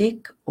are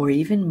sick or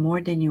even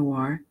more than you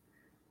are,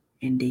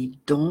 and they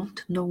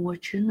don't know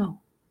what you know.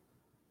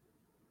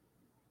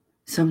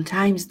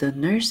 Sometimes the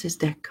nurses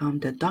that come,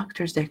 the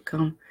doctors that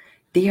come,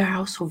 they are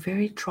also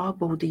very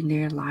troubled in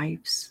their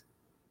lives.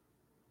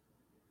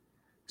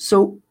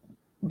 So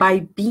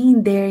by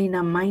being there in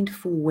a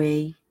mindful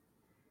way,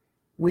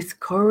 with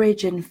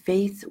courage and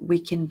faith, we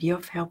can be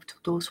of help to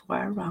those who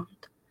are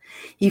around.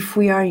 If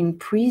we are in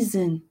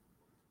prison,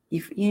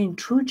 if we're in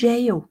true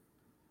jail,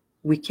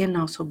 we can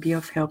also be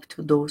of help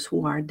to those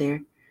who are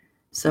there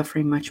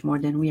suffering much more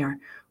than we are.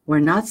 We're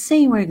not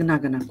saying we're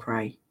not going to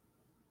cry.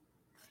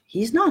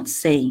 He's not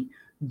saying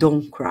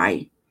don't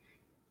cry.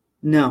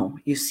 No,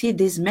 you see,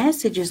 this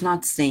message is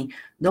not saying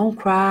don't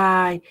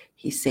cry.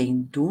 He's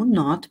saying do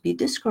not be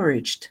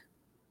discouraged.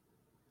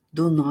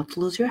 Do not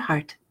lose your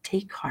heart.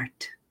 Take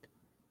heart.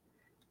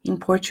 In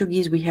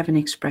Portuguese, we have an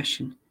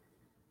expression,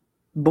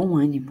 bom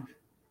ânimo.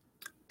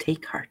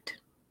 Take heart.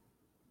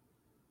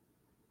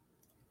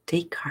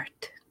 Take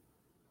heart.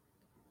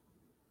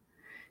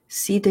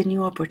 See the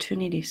new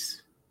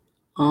opportunities,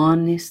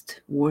 honest,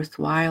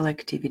 worthwhile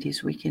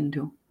activities we can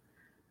do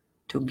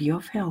to be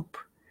of help.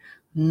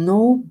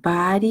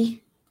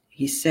 Nobody,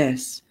 he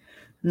says,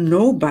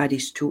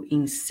 nobody's too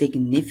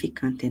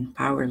insignificant and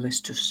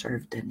powerless to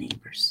serve the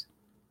neighbors.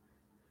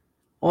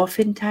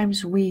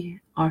 Oftentimes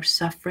we are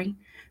suffering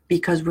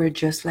because we're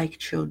just like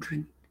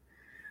children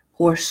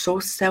who are so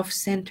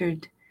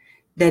self-centered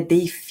that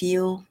they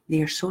feel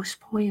they are so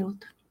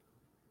spoiled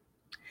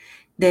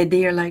that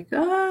they are like,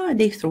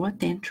 they throw a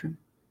tantrum.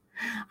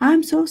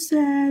 I'm so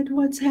sad.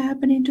 What's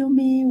happening to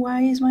me?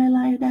 Why is my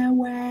life that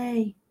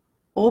way?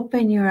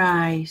 Open your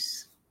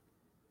eyes.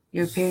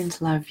 Your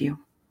parents love you.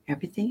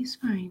 Everything is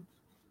fine.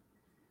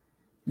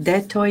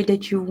 That toy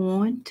that you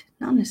want,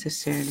 not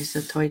necessarily is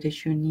the toy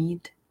that you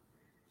need.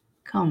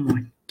 Come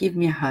on, give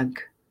me a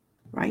hug,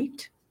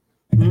 right?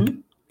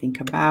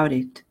 Think about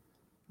it.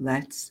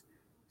 Let's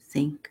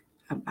think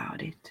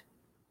about it.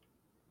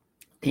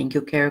 Thank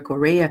you, Cara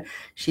Correa.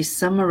 She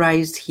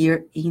summarized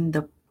here in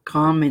the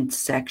comment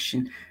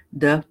section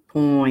the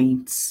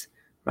points,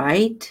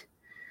 right?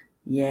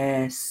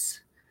 Yes.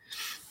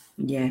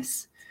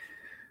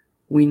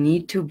 We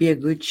need to be a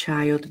good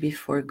child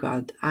before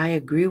God. I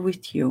agree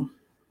with you,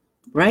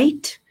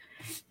 right?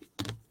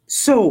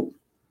 So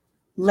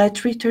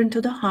let's return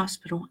to the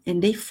hospital.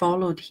 And they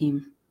followed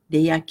him.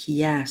 They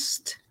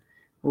acquiesced.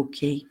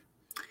 Okay.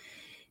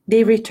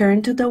 They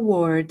returned to the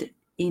ward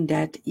in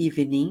that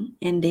evening,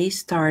 and they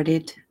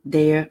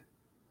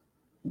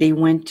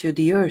went to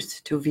the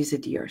earth to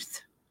visit the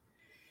earth.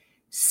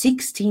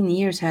 16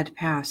 years had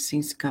passed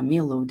since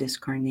Camilo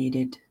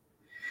discarnated,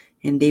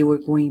 and they were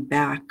going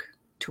back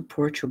to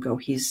Portugal,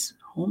 his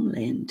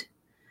homeland.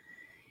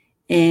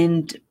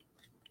 And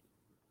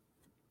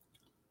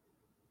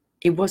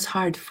it was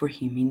hard for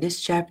him. In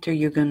this chapter,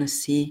 you're going to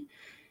see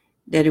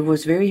that it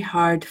was very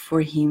hard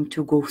for him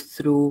to go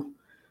through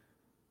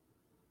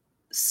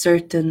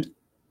certain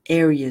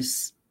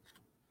areas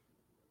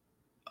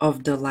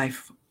of the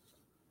life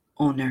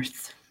on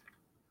earth.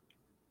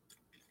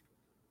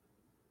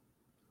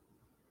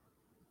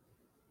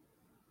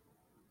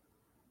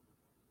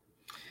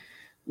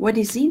 What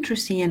is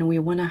interesting and we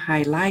want to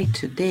highlight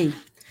today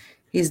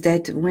is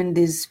that when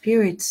these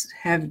spirits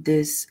have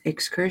these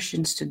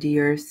excursions to the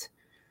earth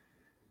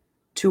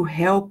to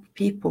help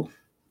people,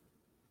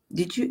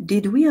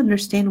 did we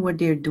understand what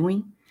they're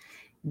doing?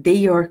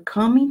 They are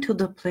coming to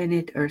the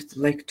planet Earth,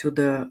 like to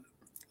the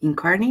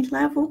incarnate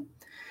level,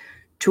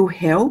 to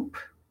help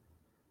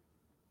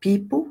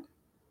people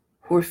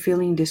who are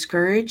feeling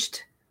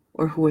discouraged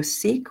or who are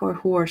sick, or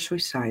who are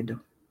suicidal.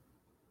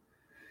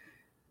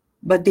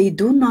 But they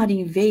do not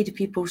invade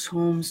people's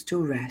homes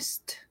to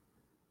rest.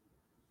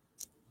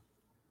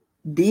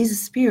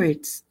 These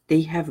spirits,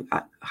 they have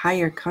a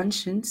higher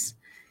conscience.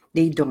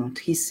 They don't,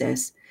 he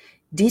says.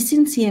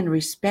 Decency and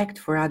respect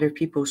for other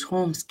people's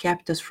homes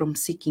kept us from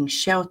seeking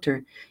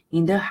shelter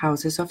in the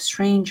houses of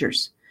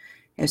strangers.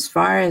 As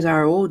far as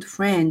our old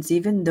friends,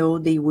 even though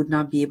they would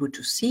not be able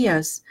to see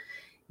us,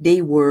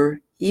 they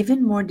were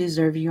even more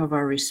deserving of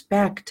our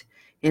respect,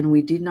 and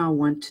we did not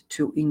want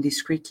to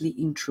indiscreetly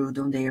intrude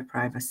on their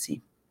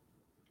privacy.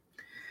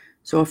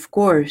 So, of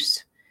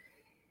course,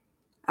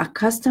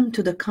 accustomed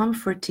to the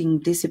comforting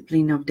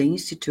discipline of the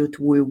Institute,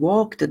 we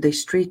walked the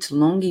streets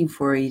longing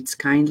for its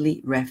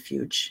kindly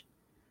refuge.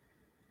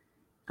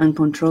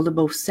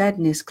 Uncontrollable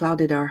sadness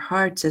clouded our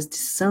hearts as the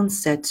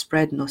sunset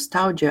spread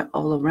nostalgia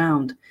all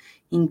around,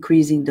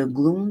 increasing the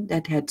gloom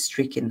that had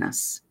stricken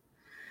us.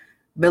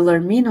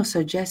 Bellarmino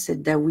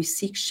suggested that we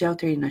seek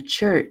shelter in a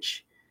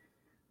church,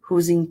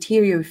 whose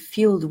interior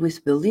filled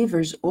with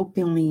believers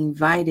openly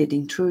invited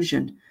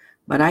intrusion,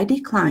 but I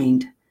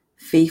declined,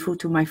 faithful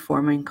to my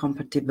former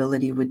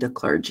incompatibility with the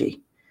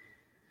clergy.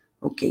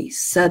 Okay,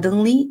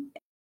 suddenly,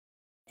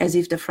 as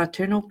if the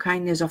fraternal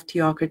kindness of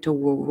Theocrito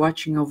were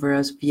watching over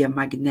us via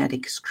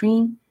magnetic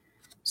screen,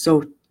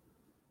 so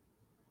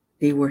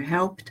they were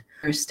helped.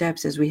 Our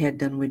steps, as we had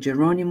done with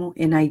Geronimo,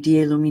 an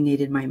idea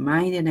illuminated my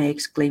mind, and I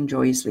exclaimed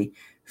joyously,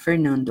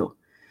 Fernando.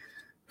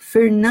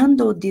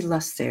 Fernando de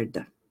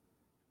Lacerda,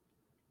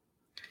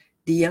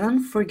 the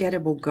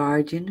unforgettable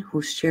guardian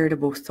whose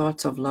charitable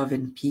thoughts of love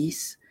and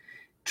peace,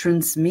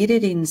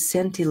 transmitted in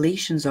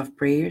scintillations of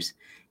prayers,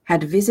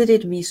 had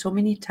visited me so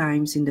many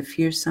times in the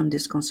fearsome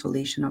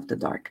disconsolation of the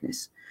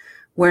darkness,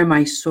 where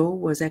my soul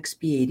was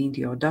expiating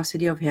the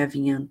audacity of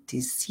having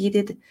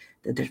anteceded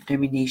the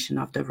determination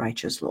of the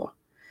righteous law.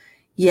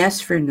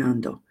 Yes,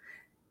 Fernando,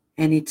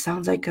 and it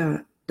sounds like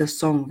the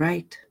song,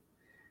 right?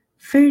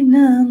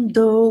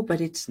 Fernando,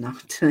 but it's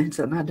not. It's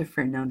another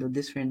Fernando.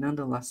 This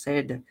Fernando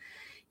Lacerda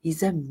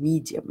is a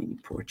medium in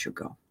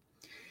Portugal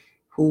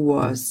who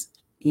was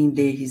in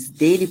his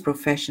daily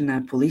profession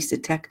a police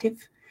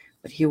detective,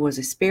 but he was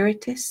a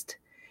spiritist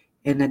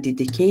and a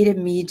dedicated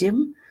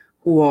medium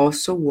who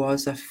also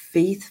was a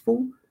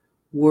faithful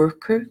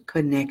worker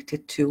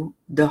connected to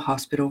the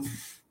hospital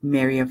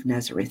Mary of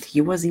Nazareth.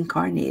 He was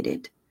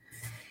incarnated.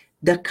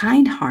 The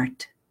kind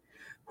heart,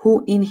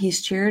 who in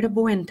his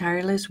charitable and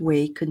tireless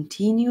way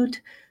continued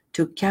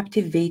to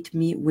captivate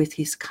me with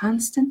his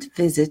constant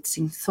visits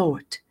in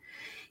thought,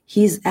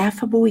 his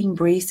affable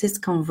embraces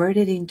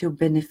converted into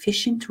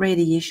beneficent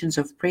radiations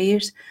of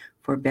prayers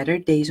for better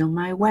days on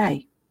my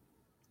way.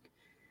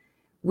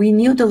 We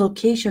knew the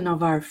location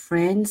of our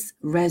friend's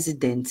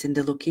residence and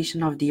the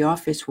location of the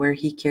office where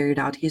he carried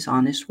out his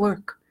honest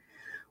work.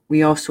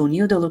 We also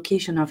knew the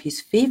location of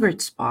his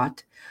favorite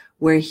spot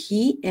where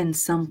he and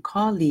some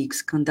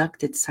colleagues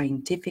conducted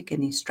scientific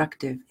and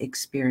instructive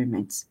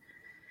experiments.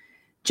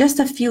 Just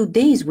a few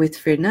days with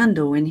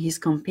Fernando and his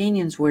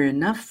companions were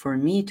enough for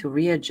me to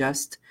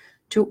readjust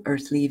to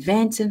earthly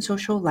events and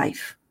social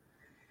life.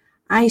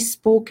 I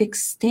spoke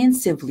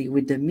extensively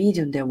with the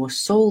medium that was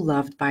so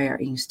loved by our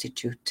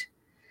institute.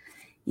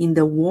 In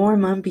the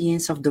warm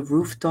ambience of the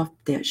rooftop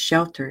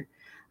shelter,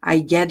 I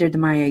gathered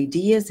my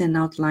ideas and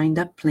outlined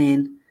a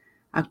plan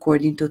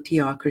according to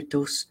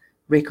Theocrito's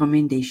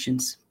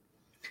recommendations.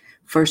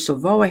 First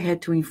of all, I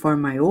had to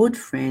inform my old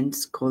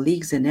friends,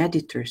 colleagues, and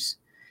editors,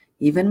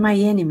 even my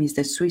enemies,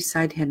 that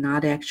suicide had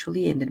not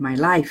actually ended my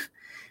life,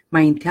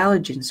 my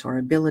intelligence, or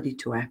ability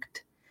to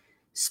act.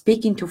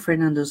 Speaking to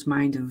Fernando's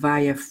mind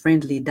via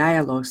friendly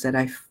dialogues that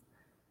I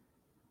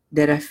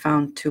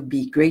found to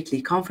be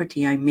greatly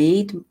comforting, I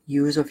made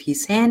use of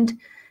his hand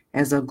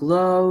as a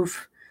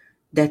glove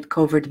that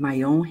covered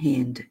my own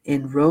hand,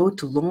 and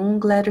wrote long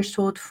letters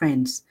to old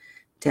friends,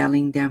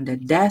 telling them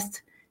that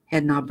death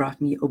had not brought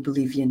me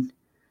oblivion.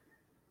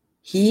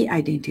 He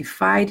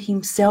identified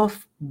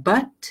himself,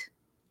 but,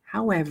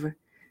 however,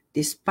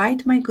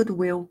 despite my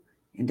goodwill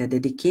and the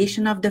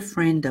dedication of the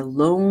friend that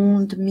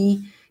loaned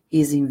me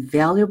his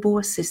invaluable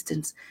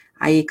assistance,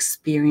 I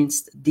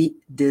experienced the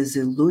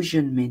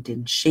disillusionment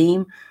and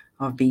shame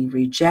of being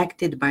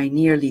rejected by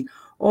nearly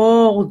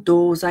all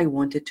those I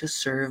wanted to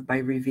serve by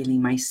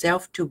revealing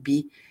myself to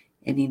be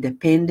an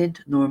independent,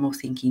 normal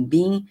thinking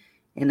being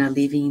and a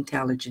living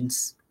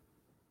intelligence.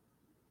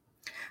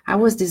 I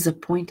was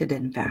disappointed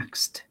and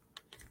vexed.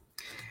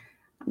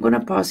 I'm going to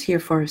pause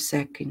here for a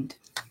second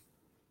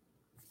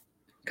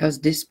because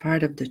this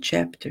part of the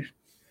chapter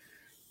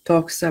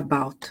talks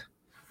about,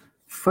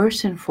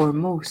 first and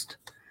foremost,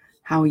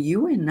 how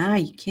you and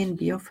I can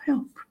be of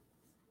help.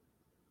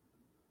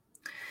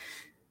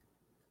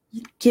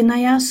 Can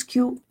I ask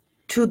you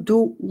to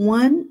do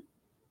one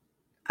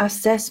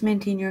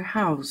assessment in your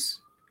house?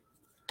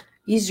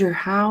 Is your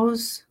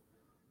house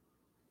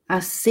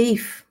a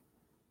safe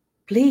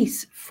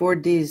place for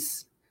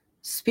these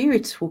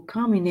spirits who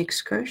come in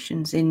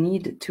excursions and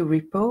need to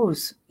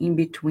repose in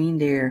between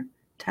their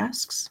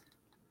tasks?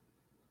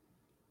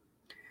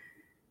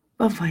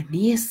 But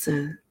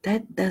Vanessa,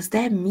 does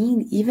that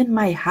mean even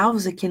my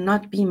house, it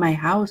cannot be my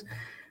house?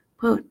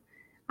 But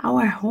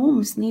our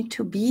homes need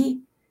to be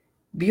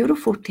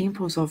beautiful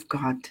temples of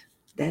God.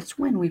 That's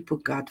when we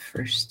put God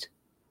first.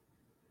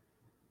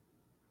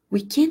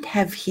 We can't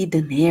have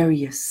hidden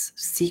areas,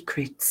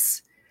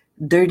 secrets,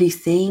 dirty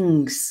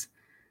things,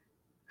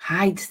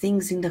 hide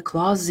things in the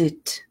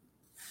closet.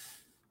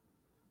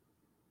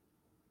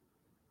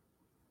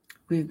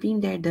 We've been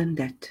there, done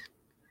that.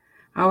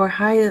 Our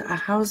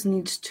house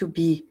needs to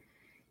be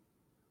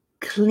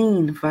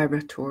clean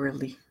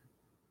vibratorily.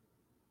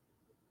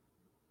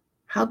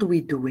 How do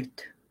we do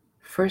it?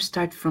 First,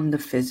 start from the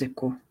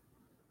physical,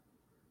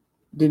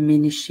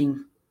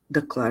 diminishing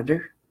the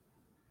clutter,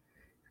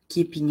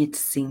 keeping it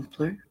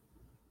simpler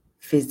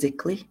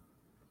physically,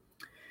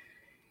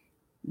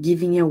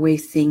 giving away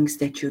things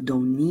that you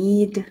don't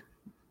need.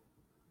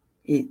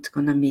 It's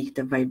gonna make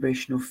the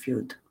vibrational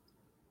field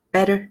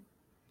better.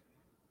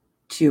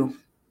 2,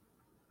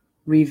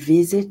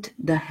 revisit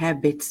the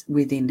habits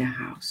within the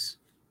house.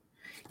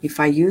 If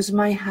I use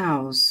my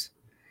house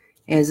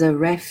as a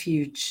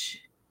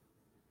refuge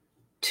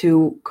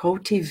to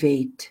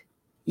cultivate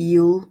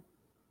ill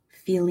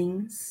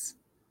feelings,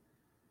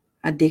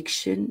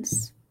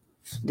 addictions,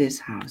 this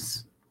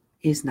house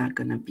is not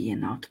going to be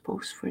an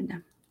outpost for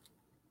them.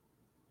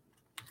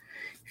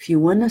 If you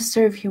want to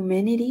serve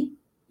humanity,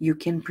 you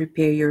can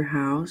prepare your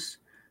house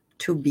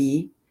to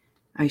be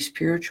a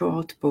spiritual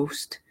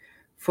outpost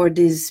for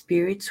these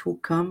spirits who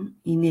come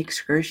in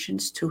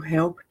excursions to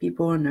help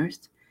people on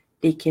earth.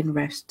 They can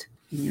rest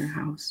in your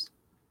house.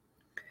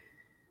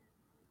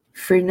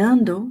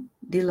 Fernando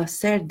de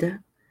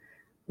Lacerda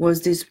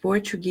was this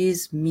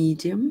Portuguese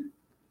medium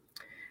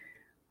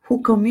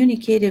who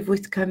communicated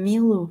with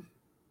Camilo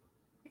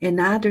and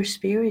other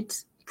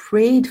spirits,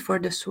 prayed for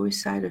the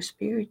suicidal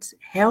spirits,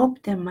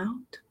 helped them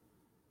out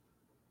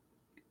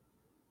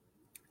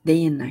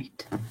day and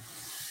night.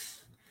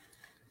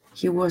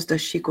 He was the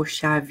Chico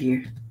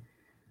Xavier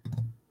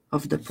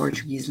of the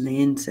Portuguese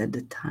lands at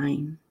the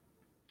time.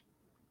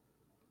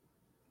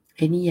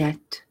 And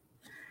yet,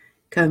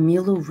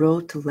 Camilo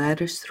wrote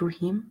letters through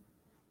him.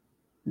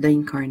 The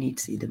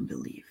incarnates didn't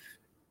believe.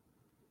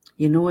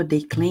 You know what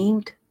they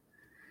claimed?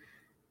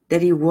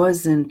 That it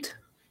wasn't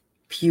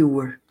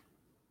pure,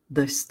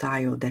 the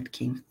style that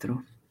came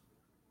through.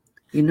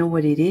 You know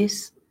what it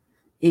is?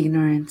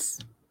 Ignorance.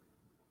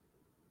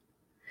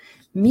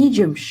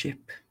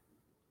 Mediumship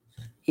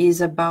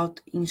is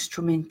about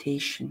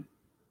instrumentation.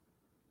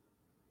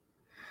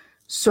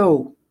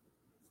 So,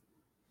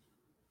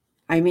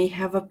 I may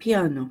have a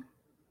piano.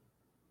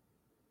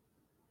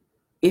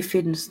 If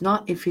it's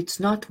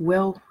not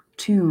well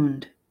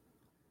tuned,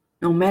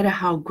 no matter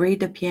how great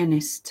the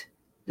pianist,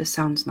 the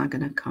sound's not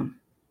gonna come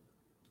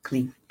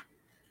clean.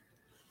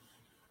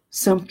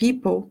 Some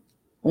people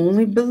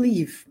only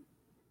believe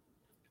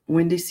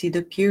when they see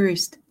the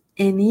purest,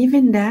 and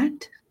even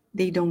that,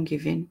 they don't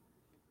give in.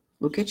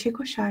 Look at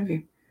Chico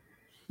Xavier.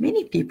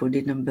 Many people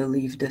didn't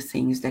believe the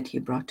things that he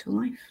brought to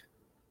life.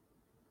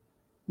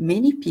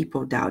 Many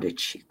people doubted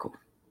Chico,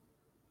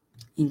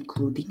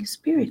 including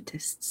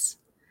spiritists.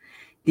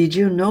 Did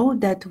you know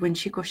that when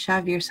Chico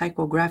Xavier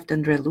psychographed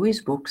André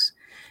Luiz books,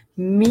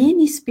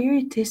 many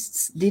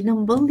spiritists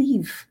didn't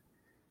believe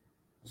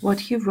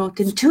what he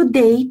wrote? And to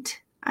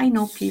date, I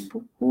know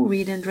people who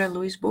read André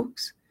Luiz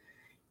books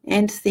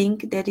and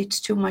think that it's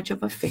too much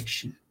of a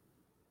fiction.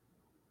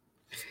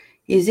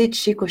 Is it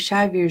Chico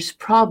Xavier's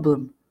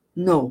problem?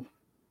 No.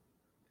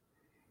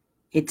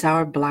 It's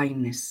our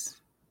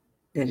blindness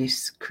that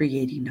is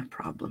creating a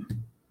problem.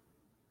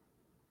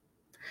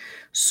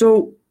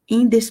 So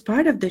in this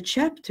part of the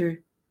chapter,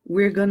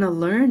 we're going to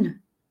learn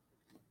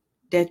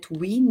that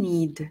we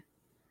need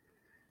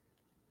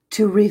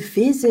to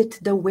revisit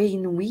the way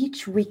in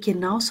which we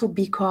can also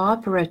be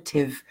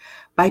cooperative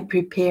by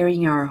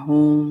preparing our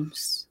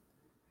homes,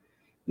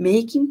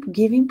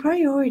 giving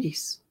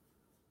priorities.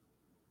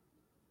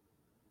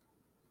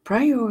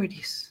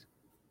 Priorities.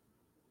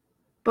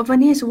 But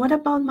Vanessa, what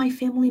about my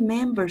family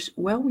members?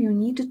 Well, you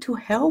need to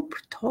help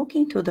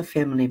talking to the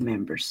family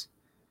members.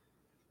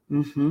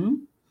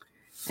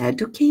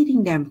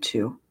 Educating them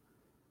too.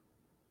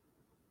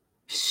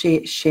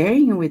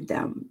 Sharing with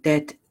them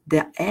that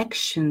the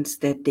actions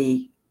that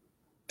they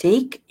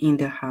take in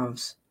the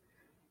house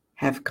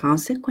have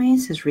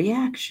consequences,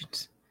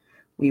 reactions.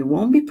 We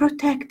won't be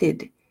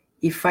protected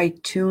if I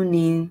tune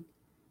in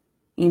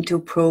into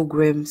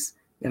programs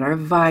that are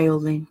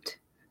violent,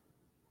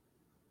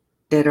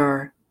 that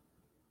are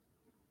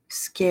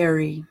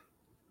scary,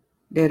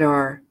 that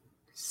are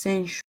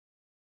sensual,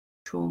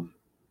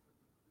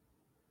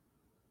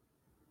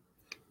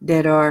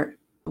 that are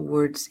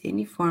towards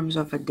any forms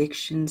of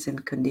addictions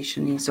and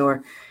conditionings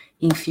or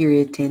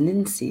inferior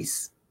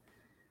tendencies.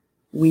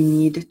 We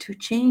need to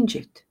change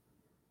it.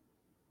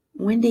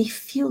 When they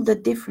feel the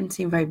difference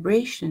in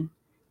vibration,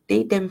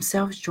 they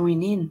themselves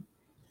join in.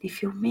 They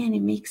feel, man,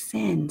 it makes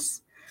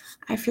sense.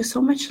 I feel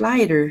so much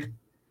lighter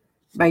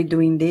by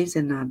doing this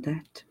and not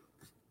that.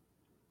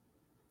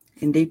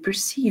 And they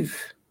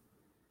perceive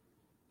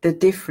the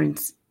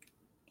difference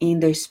in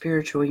the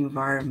spiritual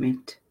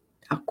environment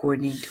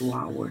according to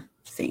our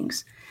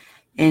things.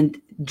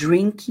 And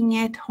drinking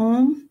at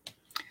home,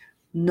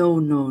 no,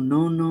 no,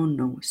 no, no,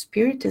 no.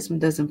 Spiritism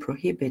doesn't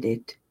prohibit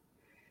it,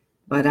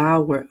 but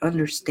our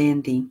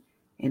understanding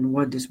and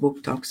what this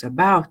book talks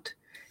about,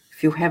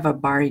 if you have a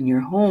bar in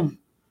your home,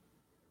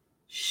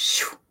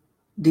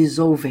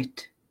 dissolve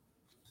it.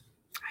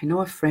 I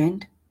know a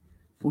friend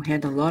who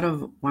had a lot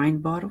of wine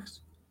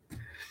bottles.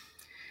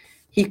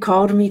 He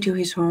called me to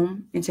his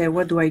home and said,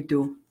 what do I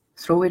do?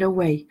 Throw it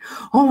away.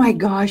 Oh my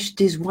gosh,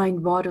 these wine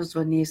bottles,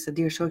 Vanessa,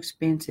 they're so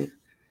expensive,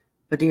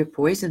 but they're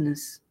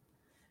poisonous.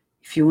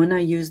 If you want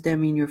to use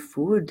them in your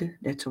food,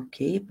 that's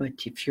okay. But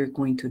if you're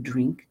going to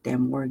drink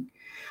them, or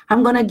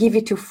I'm going to give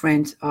it to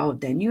friends. Oh,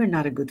 then you're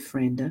not a good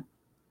friend.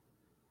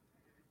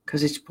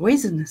 Because it's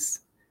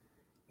poisonous.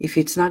 If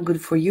it's not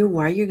good for you,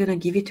 why are you going to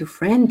give it to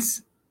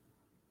friends?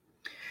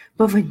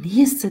 But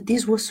Vanessa,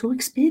 this was so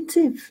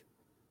expensive.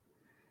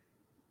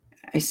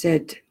 I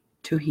said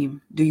to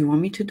him, do you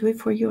want me to do it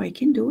for you? I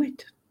can do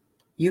it.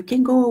 You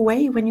can go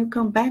away. When you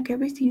come back,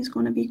 everything is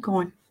going to be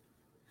gone.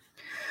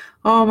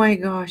 Oh my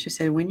gosh. I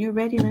said, when you're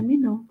ready, let me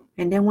know.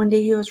 And then one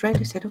day he was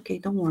ready. I said, okay,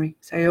 don't worry.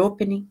 Started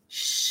opening,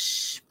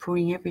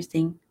 pouring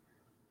everything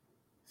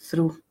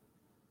through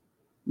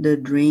the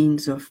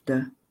drains of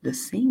the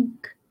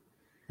sink.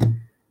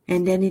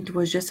 And then it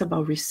was just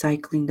about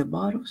recycling the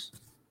bottles.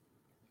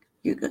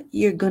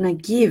 You're going to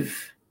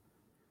give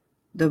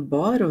the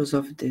bottles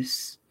of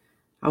this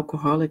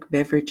alcoholic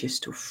beverages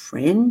to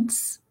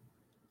friends.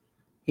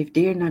 If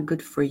they are not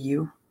good for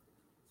you,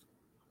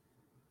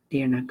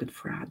 they are not good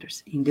for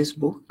others. In this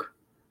book,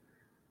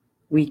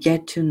 we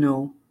get to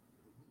know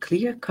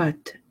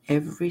clear-cut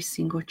every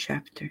single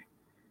chapter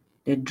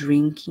that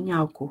drinking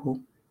alcohol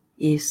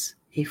is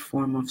a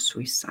form of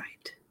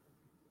suicide.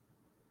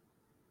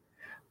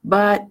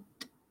 But,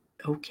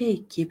 okay,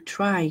 keep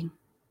trying.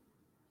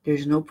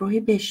 There's no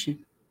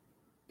prohibition.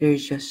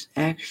 There's just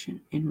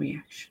action and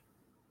reaction.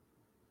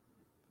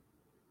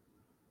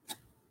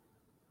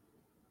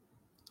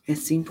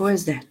 As simple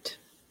as that.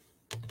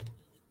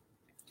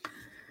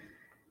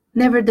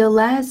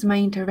 Nevertheless, my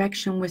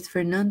interaction with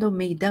Fernando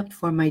made up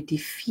for my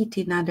defeat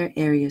in other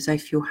areas. I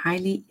feel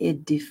highly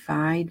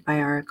edified by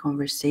our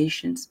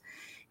conversations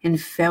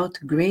and felt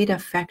great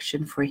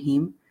affection for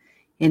him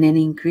and an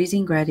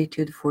increasing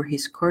gratitude for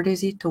his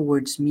courtesy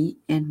towards me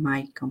and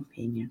my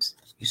companions.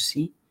 You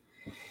see?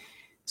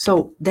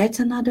 So that's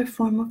another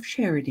form of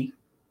charity.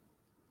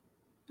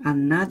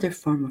 Another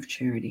form of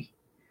charity.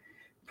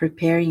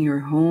 Preparing your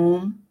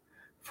home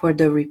for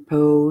the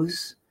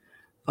repose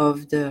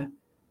of the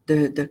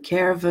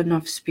caravan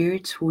of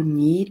spirits who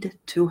need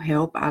to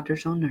help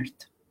others on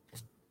earth.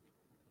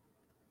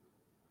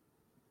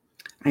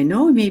 I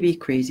know it may be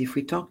crazy. If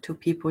we talk to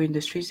people in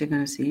the streets, they're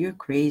going to say, you're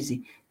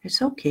crazy.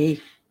 It's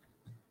okay.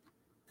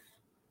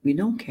 We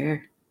don't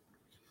care.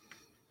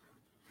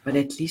 But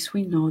at least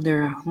we know that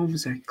our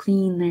homes are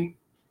cleaner.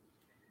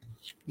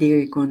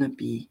 They're going to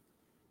be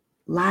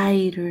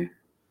lighter.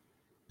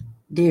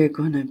 They're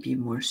going to be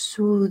more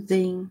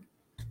soothing.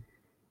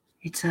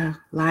 It's a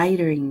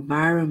lighter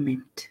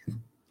environment.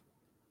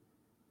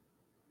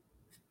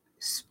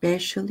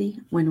 Especially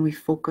when we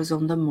focus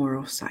on the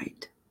moral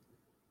side.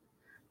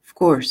 Of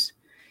course,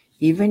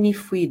 even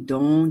if we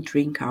don't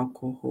drink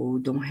alcohol,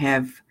 don't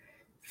have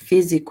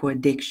physical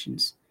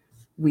addictions,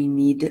 we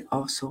need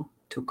also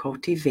to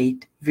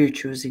cultivate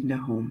virtues in the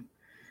home.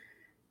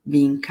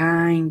 Being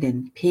kind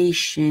and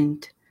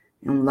patient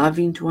and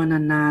loving to one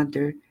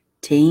another,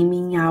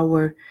 taming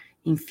our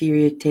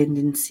inferior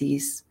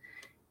tendencies.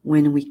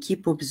 When we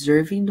keep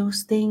observing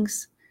those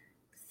things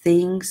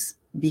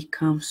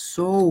become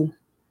so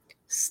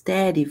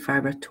steady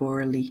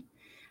vibratorily.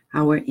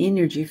 Our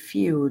energy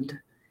field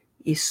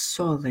is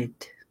solid.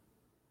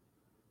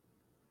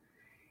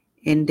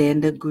 And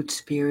then the good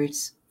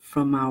spirits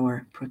from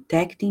our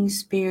protecting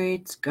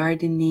spirits,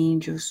 guardian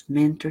angels,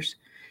 mentors,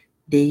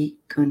 they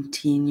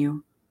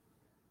continue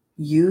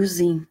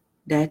using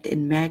that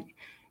and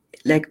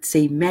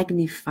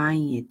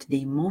magnifying it.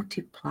 They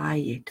multiply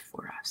it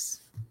for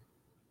us.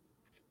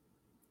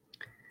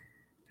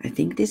 I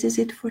think this is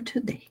it for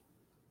today.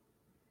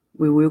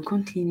 We will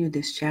continue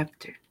this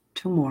chapter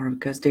tomorrow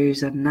because there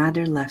is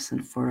another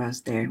lesson for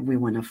us there we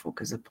want to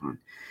focus upon.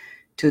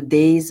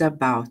 Today is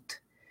about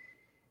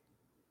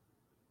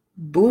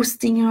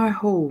boosting our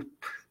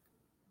hope,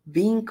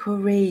 being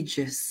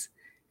courageous,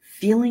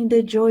 feeling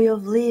the joy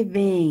of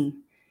living,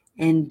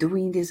 and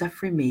doing this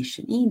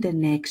affirmation. In the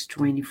next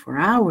 24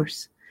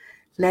 hours,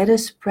 let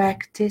us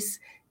practice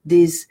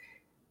the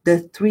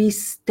 3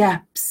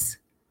 steps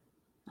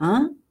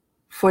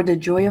for the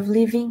joy of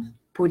living,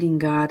 putting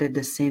God at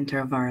the center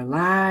of our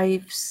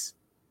lives,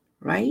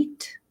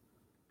 right?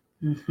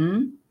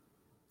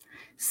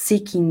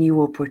 Seeking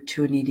new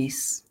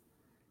opportunities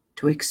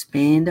to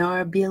expand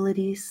our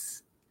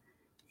abilities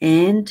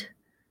and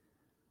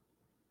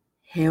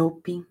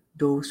helping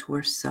those who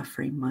are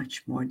suffering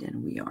much more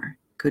than we are.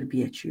 Could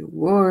be at your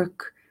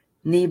work,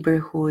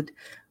 neighborhood,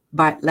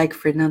 But like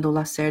Fernando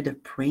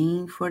Lacerda,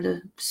 praying for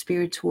the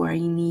spirits who are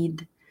in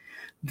need,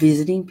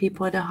 visiting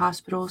people at the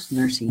hospitals,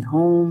 nursing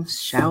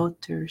homes,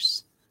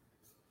 shelters.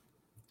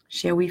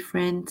 Shall we,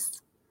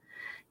 friends?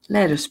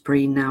 Let us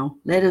pray now.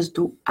 Let us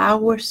do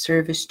our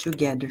service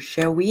together,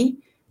 shall we?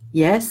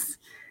 Yes?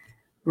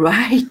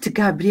 Right,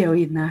 Gabriel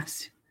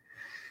Inácio.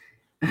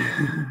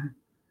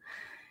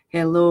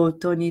 Hello,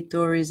 Tony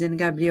Torres and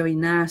Gabriel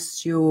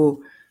Inácio.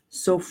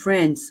 So,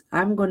 friends,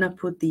 I'm going to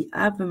put the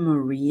Ave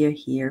Maria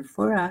here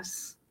for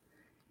us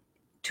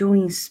to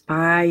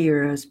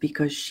inspire us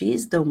because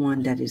she's the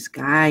one that is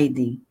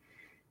guiding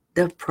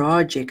the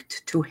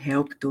project to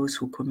help those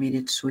who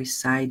committed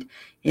suicide,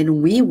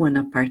 and we want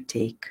to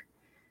partake.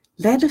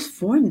 Let us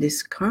form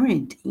this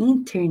current,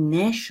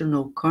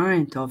 international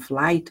current of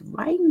light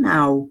right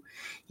now.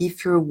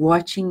 If you're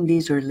watching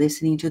this or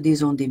listening to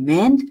this on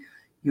demand,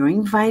 you're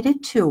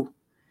invited to.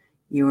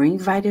 You're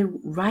invited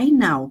right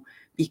now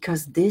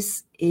because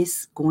this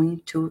is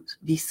going to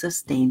be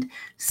sustained.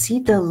 See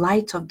the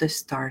lights of the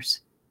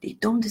stars. They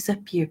don't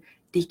disappear.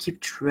 They keep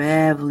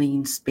traveling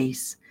in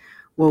space.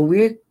 What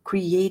we're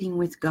creating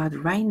with God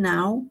right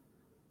now,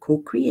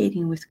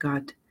 co-creating with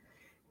God,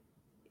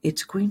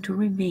 it's going to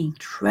remain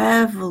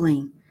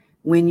traveling.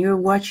 When you're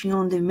watching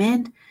on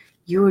demand,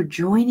 you're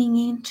joining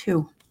in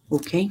too,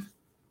 okay?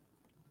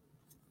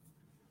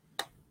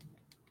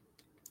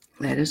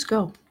 Let us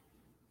go.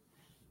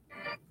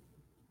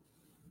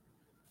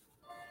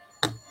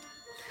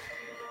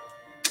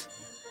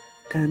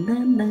 Dun,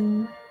 dun,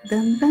 dun,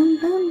 dun, dun,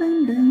 dun,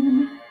 dun,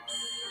 dun.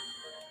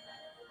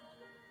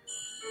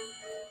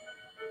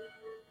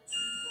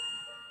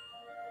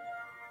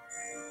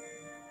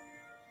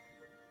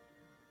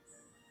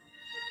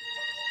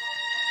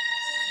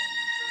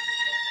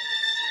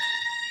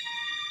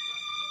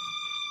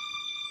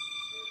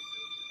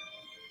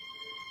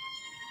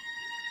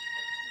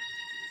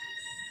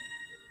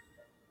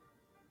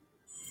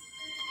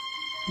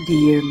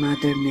 Dear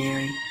Mother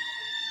Mary,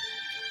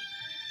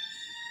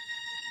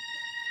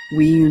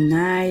 we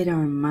unite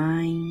our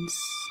minds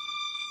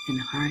and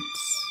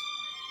hearts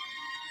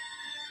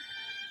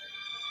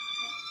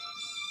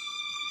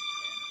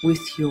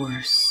with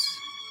yours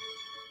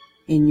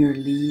in your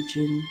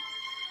legion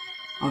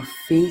of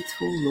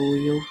faithful,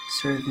 loyal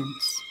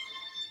servants.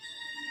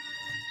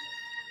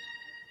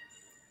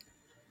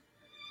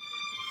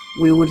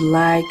 We would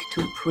like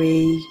to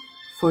pray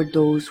for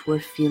those who are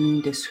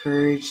feeling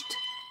discouraged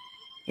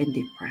and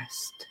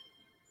depressed,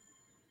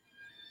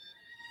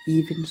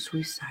 even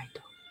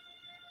suicidal.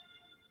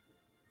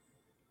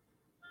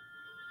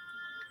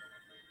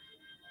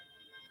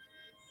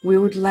 We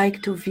would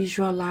like to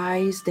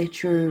visualize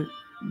that your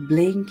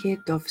blanket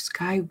of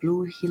sky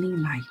blue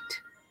healing light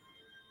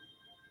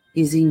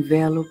is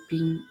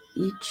enveloping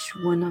each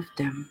one of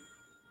them.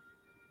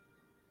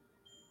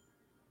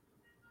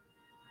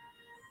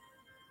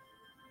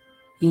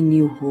 In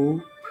new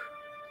hope,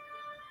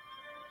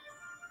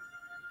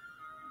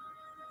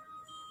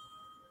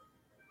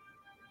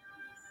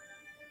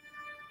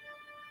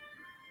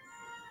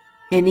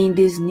 and in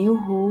this new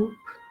hope,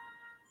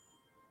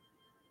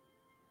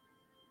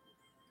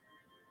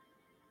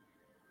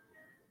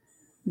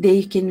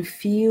 they can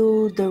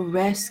feel the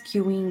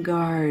rescuing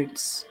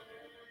guards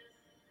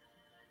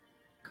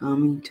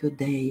coming to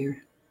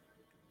their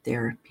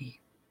therapy.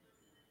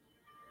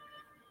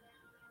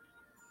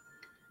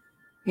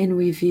 And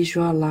we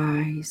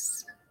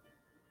visualize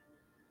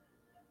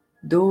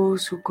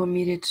those who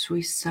committed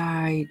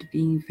suicide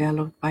being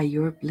enveloped by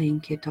your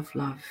blanket of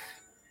love,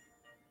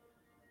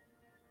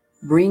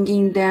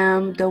 bringing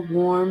them the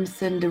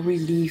warmth and the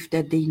relief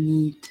that they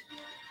need.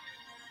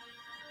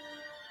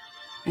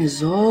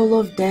 As all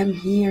of them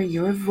hear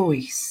your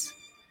voice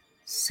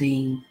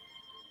saying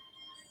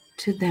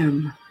to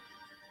them,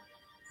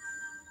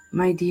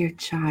 my dear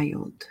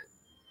child,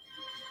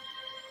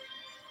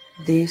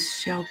 this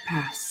shall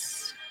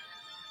pass.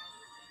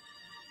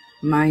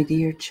 My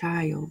dear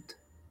child,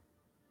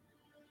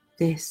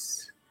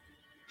 this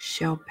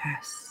shall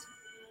pass.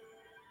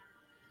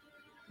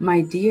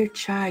 My dear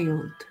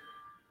child,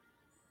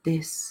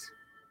 this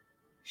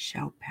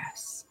shall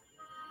pass.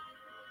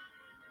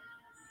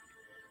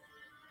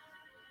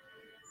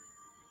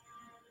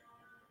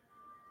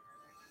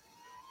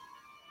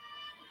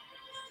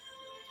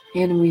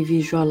 And we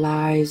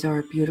visualize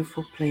our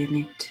beautiful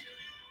planet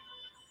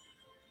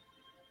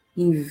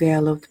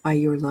enveloped by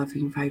your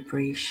loving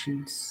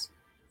vibrations.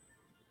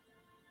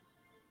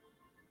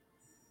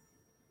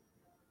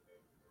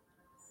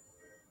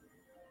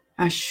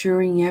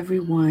 Assuring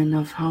everyone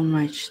of how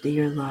much they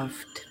are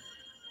loved.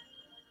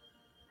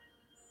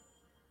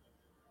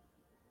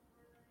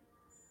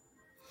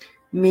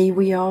 May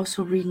we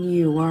also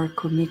renew our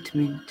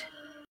commitment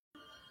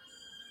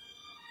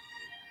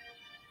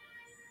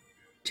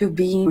to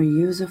being more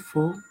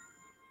useful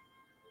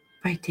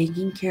by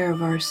taking care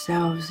of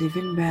ourselves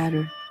even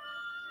better,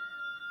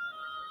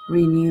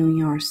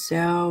 renewing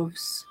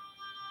ourselves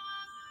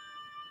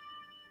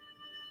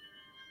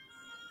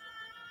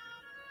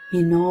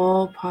in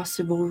all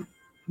possible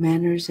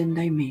manners and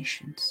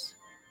dimensions.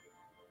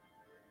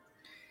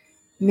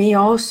 May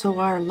also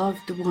our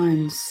loved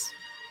ones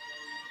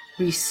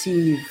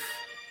receive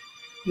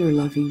your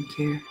loving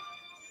care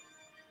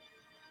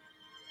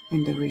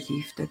and the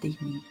relief that they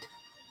need.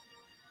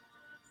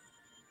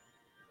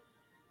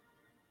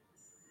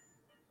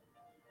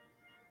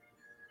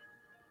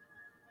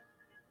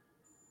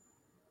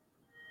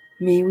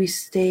 May we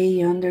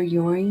stay under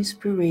your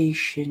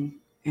inspiration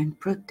and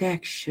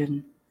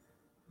protection,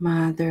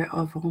 Mother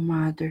of all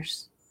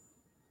mothers,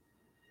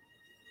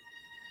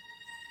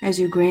 as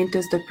you grant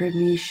us the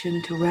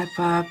permission to wrap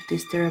up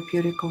this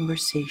therapeutic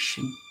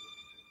conversation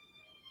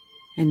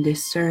and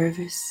this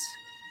service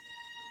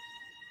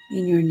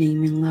in your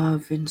name and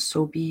love, and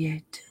so be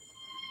it.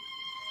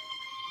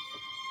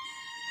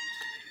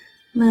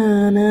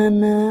 Na na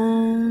na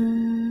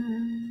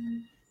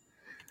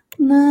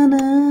na na na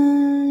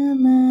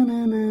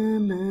na na na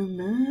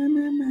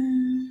na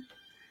na.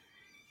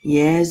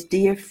 Yes,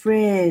 dear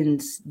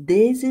friends,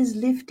 this is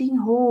Lifting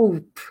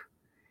Hope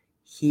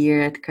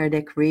here at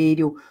Kardec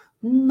Radio,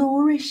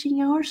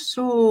 nourishing our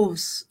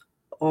souls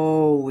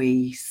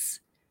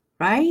always,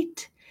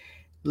 right?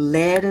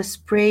 Let us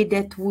pray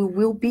that we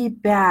will be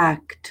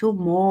back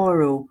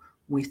tomorrow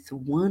with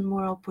one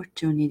more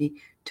opportunity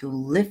to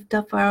lift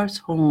up our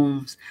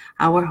homes,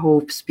 our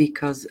hopes,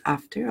 because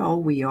after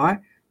all, we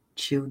are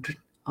children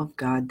of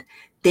God.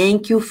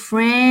 Thank you,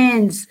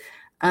 friends.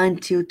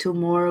 Until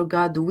tomorrow,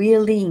 God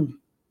willing.